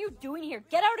 Brianna, what are you doing here?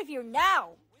 Get out of here now!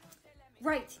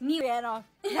 Right, Mew. Brianna.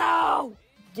 No!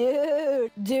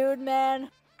 Dude, man.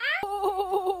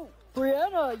 Oh,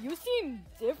 Brianna, you seem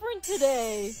different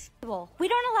today. We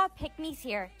don't allow pick-me's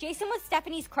here. Jason was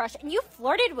Stephanie's crush, and you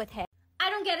flirted with him. I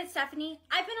don't get it, Stephanie.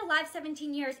 I've been alive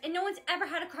 17 years, and no one's ever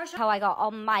had a crush on— How I got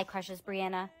all my crushes,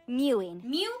 Brianna. Mewing.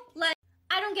 Mew? Like—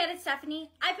 I don't get it, Stephanie.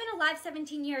 I've been alive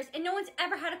 17 years, and no one's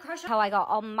ever had a crush on— How I got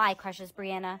all my crushes,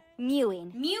 Brianna.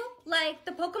 Mewing. Mew? Like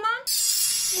the Pokemon?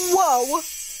 Whoa!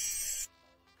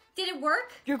 Did it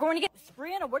work? You're going to get—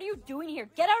 Brianna, what are you doing here?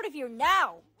 Get out of here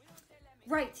now!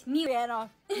 Right, Mew. Brianna.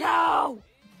 No!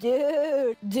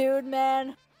 Dude,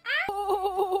 man.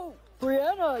 Oh,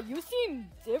 Brianna, you seem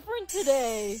different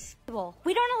today.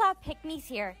 We don't allow pick-me's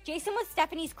here. Jason was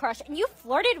Stephanie's crush, and you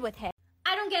flirted with him.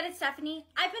 I don't get it, Stephanie.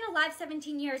 I've been alive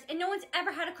 17 years, and no one's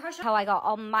ever had a crush on— How I got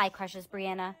all my crushes,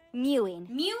 Brianna. Mewing.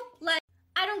 Mew? Like—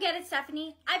 I don't get it,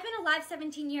 Stephanie. I've been alive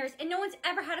 17 years, and no one's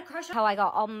ever had a crush on— How I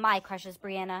got all my crushes,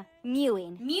 Brianna.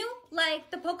 Mewing. Mew? Like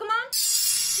the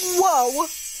Pokemon? Whoa!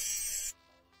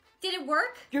 Did it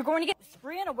work? You're going to get—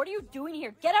 Brianna, what are you doing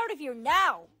here? Get out of here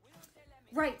now!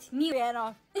 Right, Mew.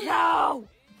 Brianna. No!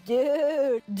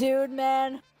 Dude,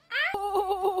 man.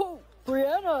 Oh,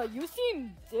 Brianna, you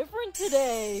seem different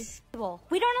today.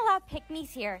 We don't allow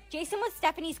pick-me's here. Jason was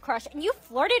Stephanie's crush, and you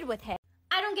flirted with him.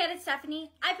 I don't get it,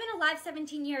 Stephanie. I've been alive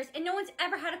 17 years, and no one's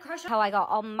ever had a crush on— How I got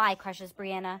all my crushes,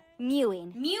 Brianna.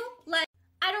 Mewing. Mew? Like—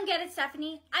 I don't get it,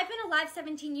 Stephanie. I've been alive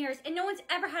 17 years, and no one's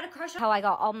ever had a crush on— How I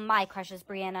got all my crushes,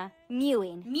 Brianna.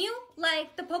 Mewing. Mew?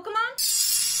 Like the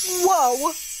Pokemon?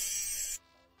 Whoa!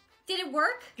 Did it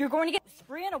work? You're going to get—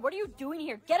 Brianna, what are you doing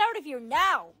here? Get out of here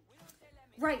now!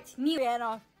 Right, Mew.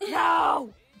 Brianna.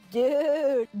 No!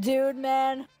 Dude,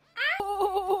 man.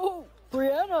 Oh,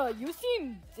 Brianna, you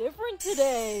seem different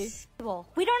today.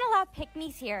 We don't allow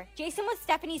pick-me's here. Jason was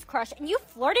Stephanie's crush, and you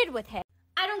flirted with him.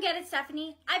 I don't get it,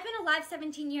 Stephanie. I've been alive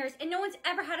 17 years, and no one's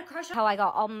ever had a crush on— How I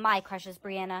got all my crushes,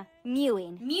 Brianna.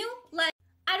 Mewing. Mew? Like—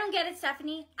 I don't get it,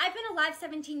 Stephanie. I've been alive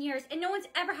 17 years, and no one's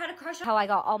ever had a crush on— How I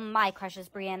got all my crushes,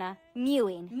 Brianna.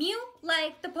 Mewing. Mew?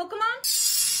 Like the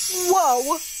Pokemon?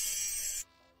 Whoa!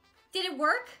 Did it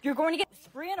work? You're going to get—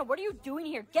 Brianna, what are you doing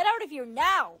here? Get out of here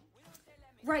now!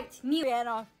 Right, Mew.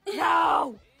 Brianna.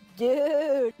 No!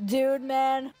 Dude,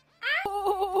 man.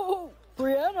 Oh,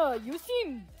 Brianna, you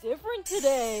seem different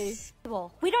today.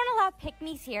 We don't allow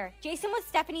pick-me's here. Jason was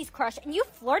Stephanie's crush, and you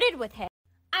flirted with him.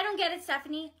 I don't get it,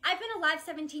 Stephanie. I've been alive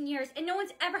 17 years, and no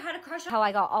one's ever had a crush on— How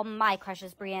I got all my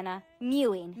crushes, Brianna.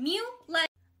 Mewing. Mew? Like—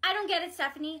 I don't get it,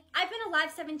 Stephanie. I've been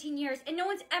alive 17 years, and no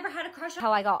one's ever had a crush on—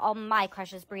 How I got all my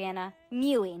crushes, Brianna.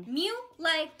 Mewing. Mew?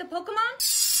 Like the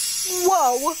Pokemon?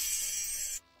 Whoa!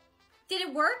 Did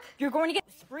it work? You're going to get—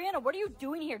 Brianna, what are you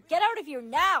doing here? Get out of here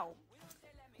now!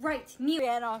 Right, Mew.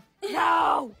 Brianna.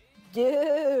 No!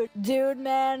 Dude,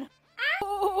 man.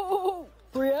 Oh,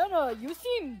 Brianna, you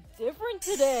seem different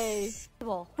today.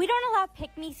 We don't allow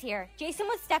pick-me's here. Jason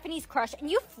was Stephanie's crush, and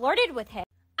you flirted with him.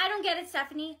 I don't get it,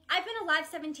 Stephanie. I've been alive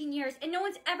 17 years, and no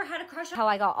one's ever had a crush on— How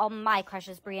I got all my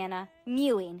crushes, Brianna.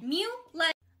 Mewing. Mew?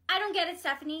 Like— I don't get it,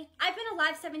 Stephanie. I've been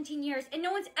alive 17 years, and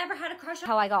no one's ever had a crush on—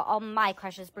 How I got all my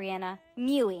crushes, Brianna.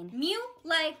 Mewing. Mew?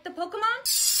 Like the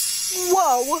Pokemon?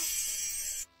 Whoa!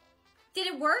 Did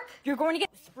it work? You're going to get—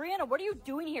 Brianna, what are you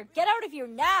doing here? Get out of here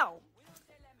now!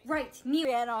 Right, Mew.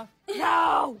 Brianna.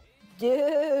 No!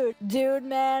 Dude,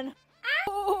 man.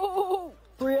 Oh,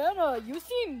 Brianna, you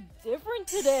seem different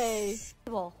today.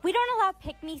 We don't allow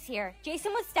pick-me's here.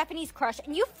 Jason was Stephanie's crush,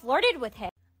 and you flirted with him.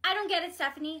 I don't get it,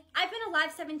 Stephanie. I've been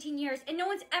alive 17 years, and no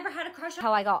one's ever had a crush on—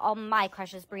 How I got all my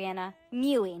crushes, Brianna.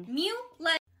 Mewing. Mew?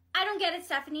 Like— I don't get it,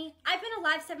 Stephanie. I've been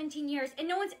alive 17 years, and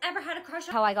no one's ever had a crush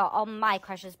on— How I got all my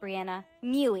crushes, Brianna.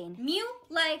 Mewing. Mew?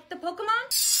 Like the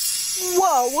Pokemon?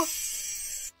 Whoa!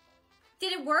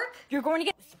 Did it work? You're going to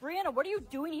get— Brianna, what are you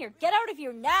doing here? Get out of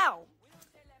here now!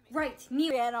 Right,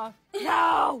 Mew. Brianna.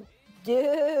 No!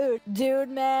 Dude,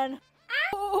 man.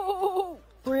 Oh,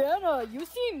 Brianna, you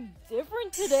seem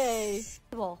different today.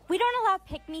 We don't allow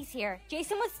pick-me's here.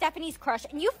 Jason was Stephanie's crush,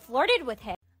 and you flirted with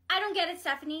him. I don't get it,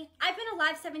 Stephanie. I've been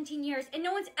alive 17 years, and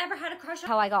no one's ever had a crush on—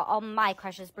 How I got all my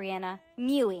crushes, Brianna.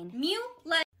 Mewing. Mew?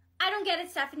 Like— I don't get it,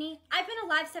 Stephanie. I've been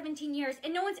alive 17 years,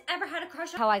 and no one's ever had a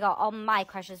crush on— How I got all my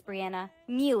crushes, Brianna.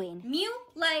 Mewing. Mew?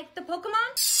 Like the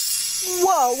Pokemon?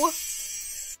 Whoa!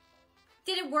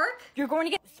 Did it work? You're going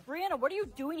to get— Brianna, what are you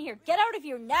doing here? Get out of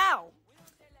here now!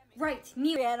 Right,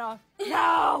 Mew. Brianna.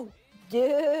 No!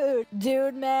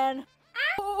 Dude, man.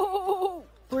 Oh,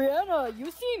 Brianna,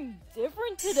 you seem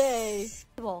different today.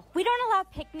 We don't allow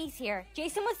pick-me's here.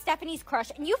 Jason was Stephanie's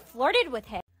crush, and you flirted with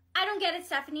him. I don't get it,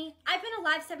 Stephanie. I've been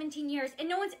alive 17 years, and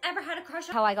no one's ever had a crush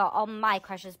on— How I got all my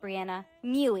crushes, Brianna.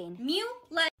 Mewing. Mew?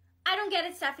 Like— I don't get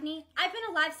it, Stephanie. I've been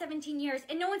alive 17 years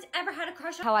and no one's ever had a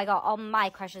crush on— How I got all my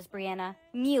crushes, Brianna.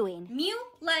 Mewing. Mew?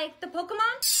 Like the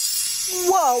Pokemon?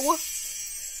 Whoa!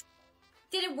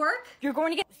 Did it work? You're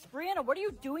going to get— Brianna, what are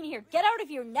you doing here? Get out of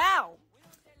here now!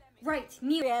 Right,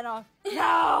 Mew. Brianna,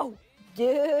 no!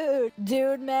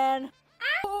 Dude, man.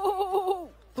 Oh,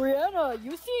 Brianna,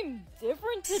 you seem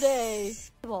different today.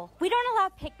 We don't allow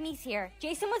pick-me's here.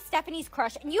 Jason was Stephanie's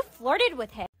crush and you flirted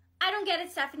with him. I don't get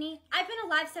it, Stephanie. I've been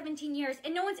alive 17 years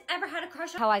and no one's ever had a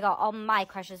crush on— How I got all my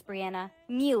crushes, Brianna.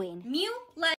 Mewing. Mew?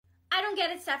 Like— I don't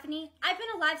get it, Stephanie. I've been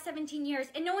alive 17 years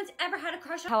and no one's ever had a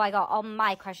crush on— How I got all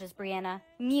my crushes, Brianna.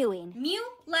 Mewing. Mew?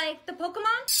 Like the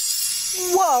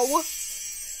Pokemon? Whoa!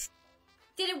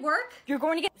 Did it work? You're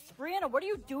going to get— Brianna, what are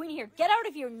you doing here? Get out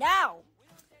of here now!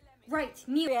 Right,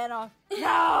 Mew. Brianna,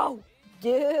 no!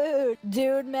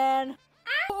 Dude, man.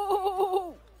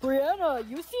 Oh, Brianna,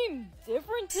 you seem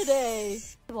different today.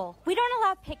 We don't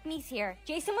allow pick-me's here.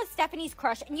 Jason was Stephanie's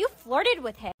crush and you flirted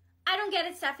with him. I don't get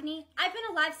it, Stephanie. I've been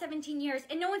alive 17 years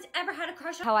and no one's ever had a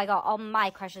crush on— How I got all my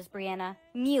crushes, Brianna.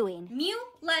 Mewing. Mew?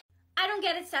 Like— I don't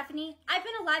get it, Stephanie. I've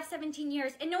been alive 17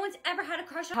 years and no one's ever had a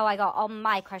crush on— How I got all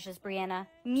my crushes, Brianna.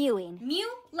 Mewing.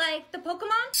 Mew? Like the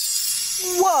Pokemon?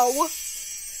 Whoa!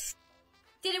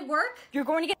 Did it work? You're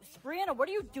going to get— Brianna, what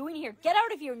are you doing here? Get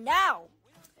out of here now!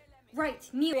 Right,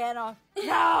 Mew. Brianna,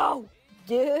 no!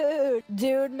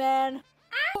 Dude, man.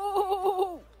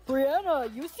 Oh,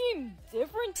 Brianna, you seem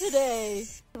different today.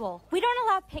 We don't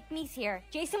allow pick-me's here.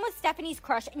 Jason was Stephanie's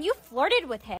crush and you flirted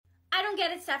with him. I don't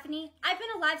get it, Stephanie. I've been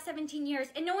alive 17 years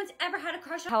and no one's ever had a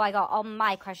crush on— How I got all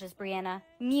my crushes, Brianna.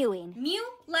 Mewing. Mew?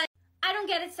 Like— I don't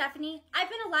get it, Stephanie. I've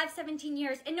been alive 17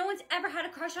 years and no one's ever had a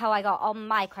crush on— How I got all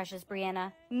my crushes,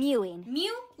 Brianna. Mewing.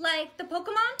 Mew? Like the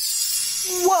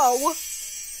Pokemon? Whoa!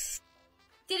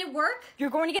 Did it work? You're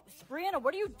going to get— Brianna,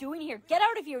 what are you doing here? Get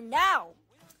out of here now!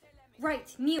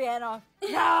 Right, Mew. Brianna,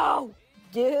 no!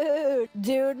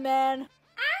 Dude, man.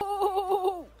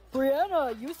 Oh,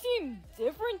 Brianna, you seem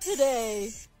different today.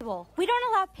 We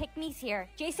don't allow pick-me's here.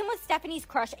 Jason was Stephanie's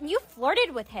crush and you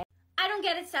flirted with him. I don't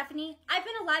get it, Stephanie. I've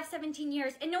been alive 17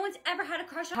 years and no one's ever had a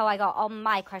crush on— How I got all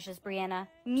my crushes, Brianna.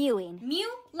 Mewing. Mew?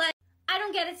 Like— I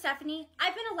don't get it, Stephanie.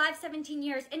 I've been alive 17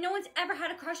 years and no one's ever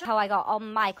had a crush on— How I got all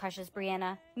my crushes,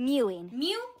 Brianna. Mewing.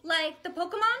 Mew? Like the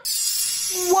Pokemon?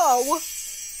 Whoa!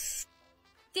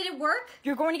 Did it work?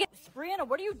 You're going to get— Brianna,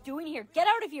 what are you doing here? Get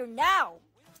out of here now!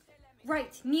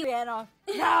 Right, Mew. Brianna,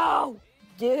 no!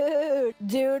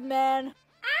 Dude, man.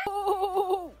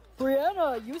 Oh,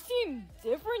 Brianna, you seem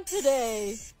different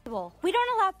today. We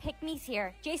don't allow pick-me's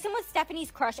here. Jason was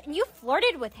Stephanie's crush and you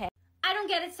flirted with him. I don't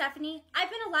get it, Stephanie. I've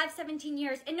been alive 17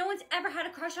 years and no one's ever had a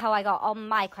crush on— How I got all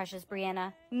my crushes,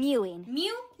 Brianna. Mewing.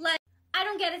 Mew? Like— I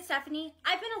don't get it, Stephanie.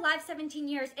 I've been alive 17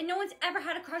 years and no one's ever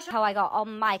had a crush on— How I got all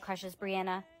my crushes,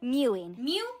 Brianna. Mewing.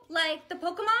 Mew? Like the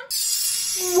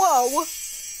Pokemon? Whoa!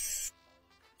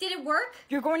 Did it work?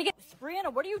 You're going to get—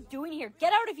 Brianna, what are you doing here?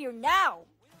 Get out of here now!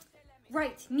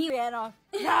 Right, Mew. Brianna,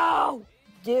 no!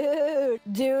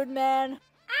 Dude, man.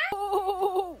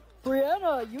 Oh,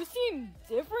 Brianna, you seem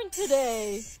different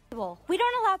today. We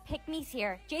don't allow pick-me's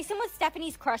here. Jason was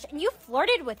Stephanie's crush and you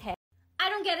flirted with him. I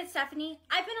don't get it, Stephanie.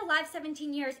 I've been alive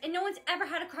 17 years and no one's ever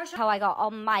had a crush on— How I got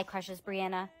all my crushes,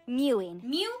 Brianna. Mewing.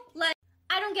 Mew? Like—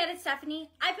 I don't get it, Stephanie.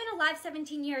 I've been alive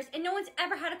 17 years and no one's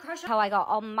ever had a crush on— How I got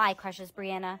all my crushes,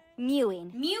 Brianna.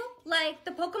 Mewing. Mew? Like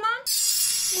the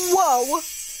Pokemon? Whoa!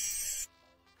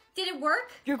 Did it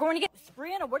work? You're going to get—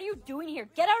 Brianna, what are you doing here?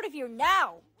 Get out of here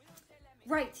now!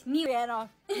 Right, Mew. Brianna,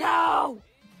 no!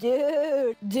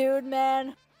 Dude,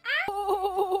 man.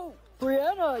 Oh,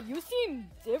 Brianna, you seem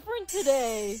different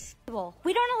today.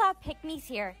 We don't allow pick-me's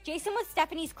here. Jason was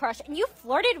Stephanie's crush and you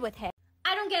flirted with him.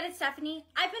 I don't get it, Stephanie.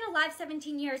 I've been alive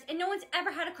 17 years and no one's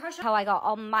ever had a crush on— How I got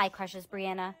all my crushes,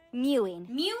 Brianna. Mewing.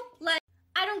 Mew? Like—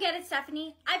 I don't get it,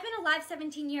 Stephanie. I've been alive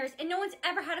 17 years and no one's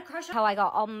ever had a crush on— How I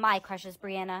got all my crushes,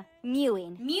 Brianna.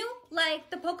 Mewing. Mew? Like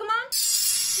the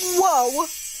Pokemon? Whoa!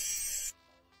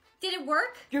 Did it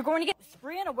work? You're going to get—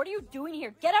 Brianna, what are you doing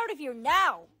here? Get out of here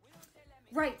now!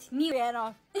 Right, Mew.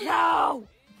 Brianna, no!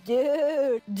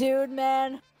 Dude,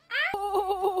 man.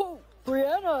 Oh,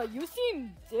 Brianna, you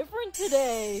seem different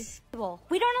today.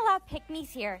 We don't allow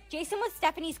pick-me's here. Jason was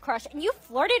Stephanie's crush and you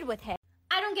flirted with him.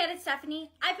 I don't get it, Stephanie.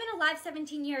 I've been alive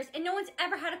 17 years and no one's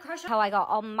ever had a crush on— How I got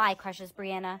all my crushes,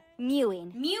 Brianna.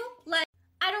 Mewing. Mew? Like—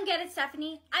 I don't get it,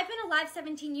 Stephanie. I've been alive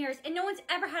 17 years and no one's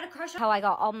ever had a crush on— How I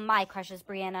got all my crushes,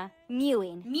 Brianna.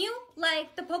 Mewing. Mew?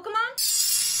 Like the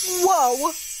Pokemon?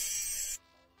 Whoa!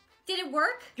 Did it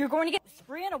work? You're going to get—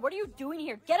 Brianna, what are you doing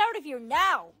here? Get out of here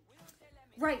now!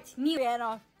 Right, Mew.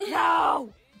 Brianna,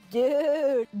 no!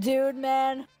 Dude,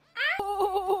 man.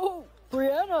 Oh,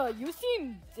 Brianna, you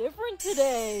seem different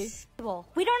today.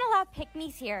 We don't allow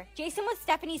pick-me's here. Jason was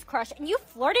Stephanie's crush, and you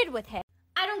flirted with him.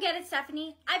 I don't get it,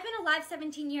 Stephanie. I've been alive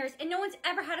 17 years, and no one's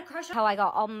ever had a crush on— How I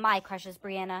got all my crushes,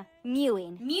 Brianna.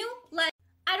 Mewing. Mew? Like—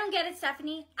 I don't get it,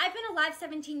 Stephanie. I've been alive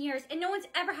 17 years, and no one's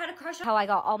ever had a crush on— How I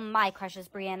got all my crushes,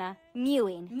 Brianna.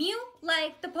 Mewing. Mew?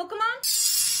 Like the Pokemon?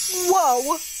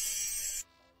 Whoa!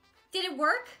 Did it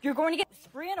work? You're going to get—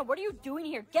 Brianna, what are you doing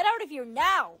here? Get out of here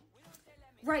now!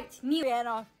 Right, Mew.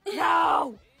 Brianna,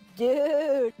 no!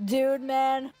 Dude,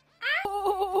 man.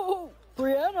 Oh,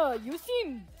 Brianna, you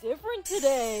seem different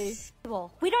today.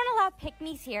 We don't allow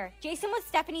pick-me's here. Jason was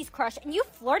Stephanie's crush, and you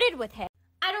flirted with him.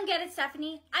 I don't get it,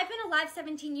 Stephanie. I've been alive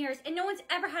 17 years, and no one's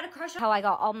ever had a crush on— How I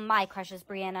got all my crushes,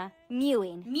 Brianna.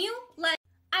 Mewing. Mew? Like—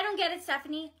 I don't get it,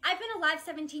 Stephanie. I've been alive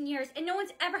 17 years, and no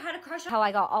one's ever had a crush on— How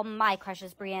I got all my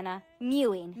crushes, Brianna.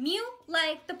 Mewing. Mew?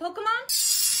 Like the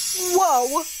Pokemon?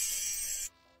 Whoa!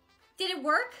 Did it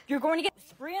work? You're going to get—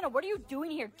 Brianna, what are you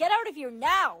doing here? Get out of here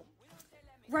now!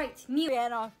 Right, Mew.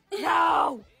 Brianna,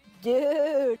 no!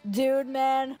 Dude,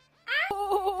 man.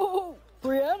 Oh,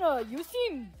 Brianna, you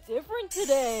seem different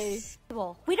today.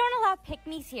 We don't allow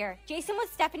pick-me's here. Jason was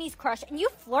Stephanie's crush, and you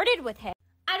flirted with him.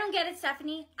 I don't get it,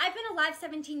 Stephanie. I've been alive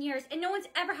 17 years, and no one's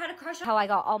ever had a crush on— How I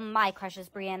got all my crushes,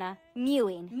 Brianna.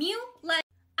 Mewing. Mew? Like—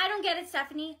 I don't get it,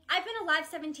 Stephanie. I've been alive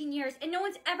 17 years, and no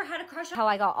one's ever had a crush on— How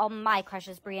I got all my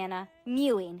crushes, Brianna.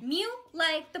 Mewing. Mew?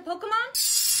 Like the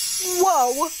Pokemon?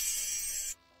 Whoa!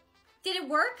 Did it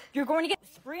work? You're going to get—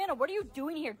 Brianna, what are you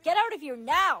doing here? Get out of here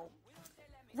now!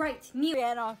 Right, Mew.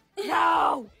 Brianna,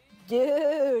 no!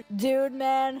 Dude,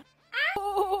 man.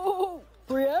 Oh,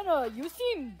 Brianna, you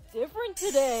seem different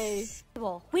today.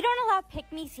 We don't allow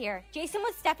pick-me's here. Jason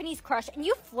was Stephanie's crush, and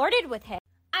you flirted with him.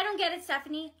 I don't get it,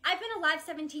 Stephanie. I've been alive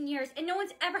 17 years, and no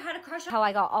one's ever had a crush on— How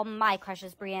I got all my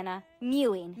crushes, Brianna.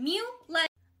 Mewing. Mew? Like—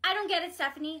 I don't get it,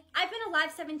 Stephanie. I've been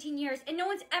alive 17 years, and no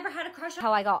one's ever had a crush on—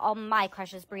 How I got all my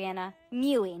crushes, Brianna.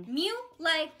 Mewing. Mew?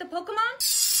 Like the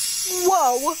Pokemon?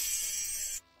 Whoa!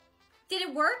 Did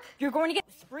it work? You're going to get—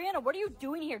 Brianna, what are you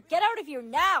doing here? Get out of here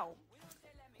now!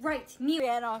 Right, Mew.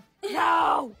 Brianna,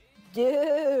 no!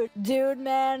 Dude,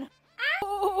 man.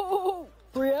 Oh,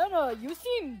 Brianna, you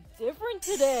seem different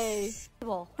today.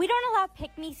 We don't allow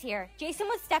pick-me's here. Jason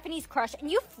was Stephanie's crush, and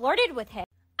you flirted with him.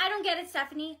 I don't get it,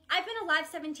 Stephanie. I've been alive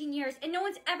 17 years, and no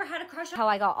one's ever had a crush on— How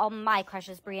I got all my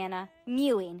crushes, Brianna.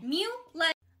 Mewing. Mew?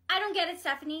 Like— I don't get it,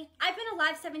 Stephanie. I've been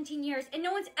alive 17 years, and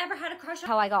no one's ever had a crush on—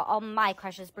 How I got all my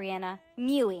crushes, Brianna.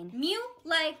 Mewing. Mew?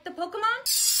 Like the Pokemon?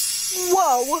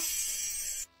 Whoa!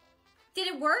 Did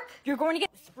it work? You're going to get—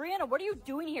 Brianna, what are you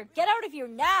doing here? Get out of here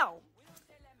now!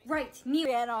 Right, Mew.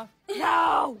 Brianna,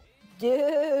 no!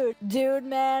 Dude,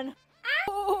 man.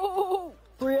 Oh,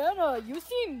 Brianna, you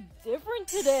seem different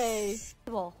today.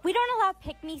 We don't allow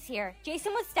pick-me's here.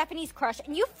 Jason was Stephanie's crush,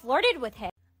 and you flirted with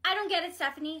him. I don't get it,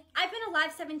 Stephanie. I've been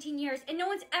alive 17 years, and no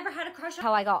one's ever had a crush on—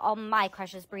 How I got all my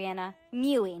crushes, Brianna.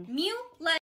 Mewing. Mew?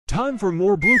 Like— Time for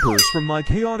more bloopers from my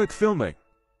chaotic filming.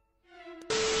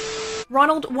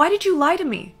 Ronald, why did you lie to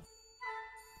me?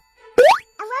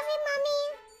 I love you,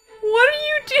 Mommy. What are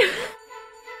you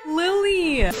doing?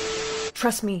 Lily!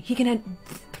 Trust me, he can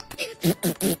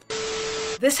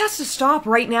This has to stop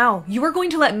right now. You are going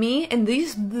to let me and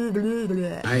these blah, blah,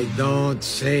 blah. I don't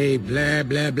say blah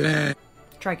blah blah.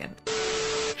 Try again.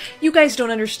 You guys don't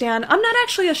understand. I'm not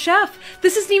actually a chef.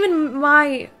 This isn't even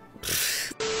my...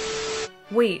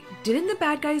 Wait, didn't the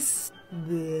bad guys...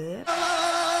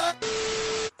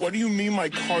 What do you mean my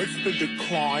card's been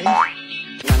declined?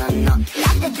 No.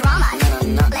 That's the drama.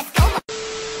 No. Let's go.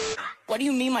 What do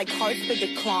you mean my card's been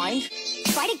declined?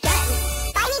 Try it again.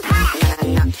 Buy me product.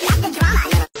 No. That's the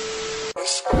drama.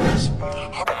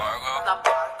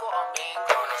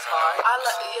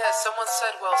 Yeah, someone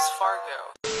said Wells Fargo.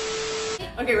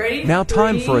 Okay, ready? Now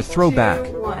time for a throwback.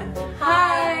 2, 1.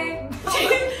 Hi!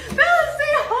 Bella,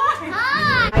 say hi!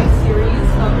 Hi! Hi, series.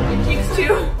 Your cheeks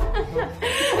too.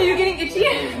 Are you getting itchy?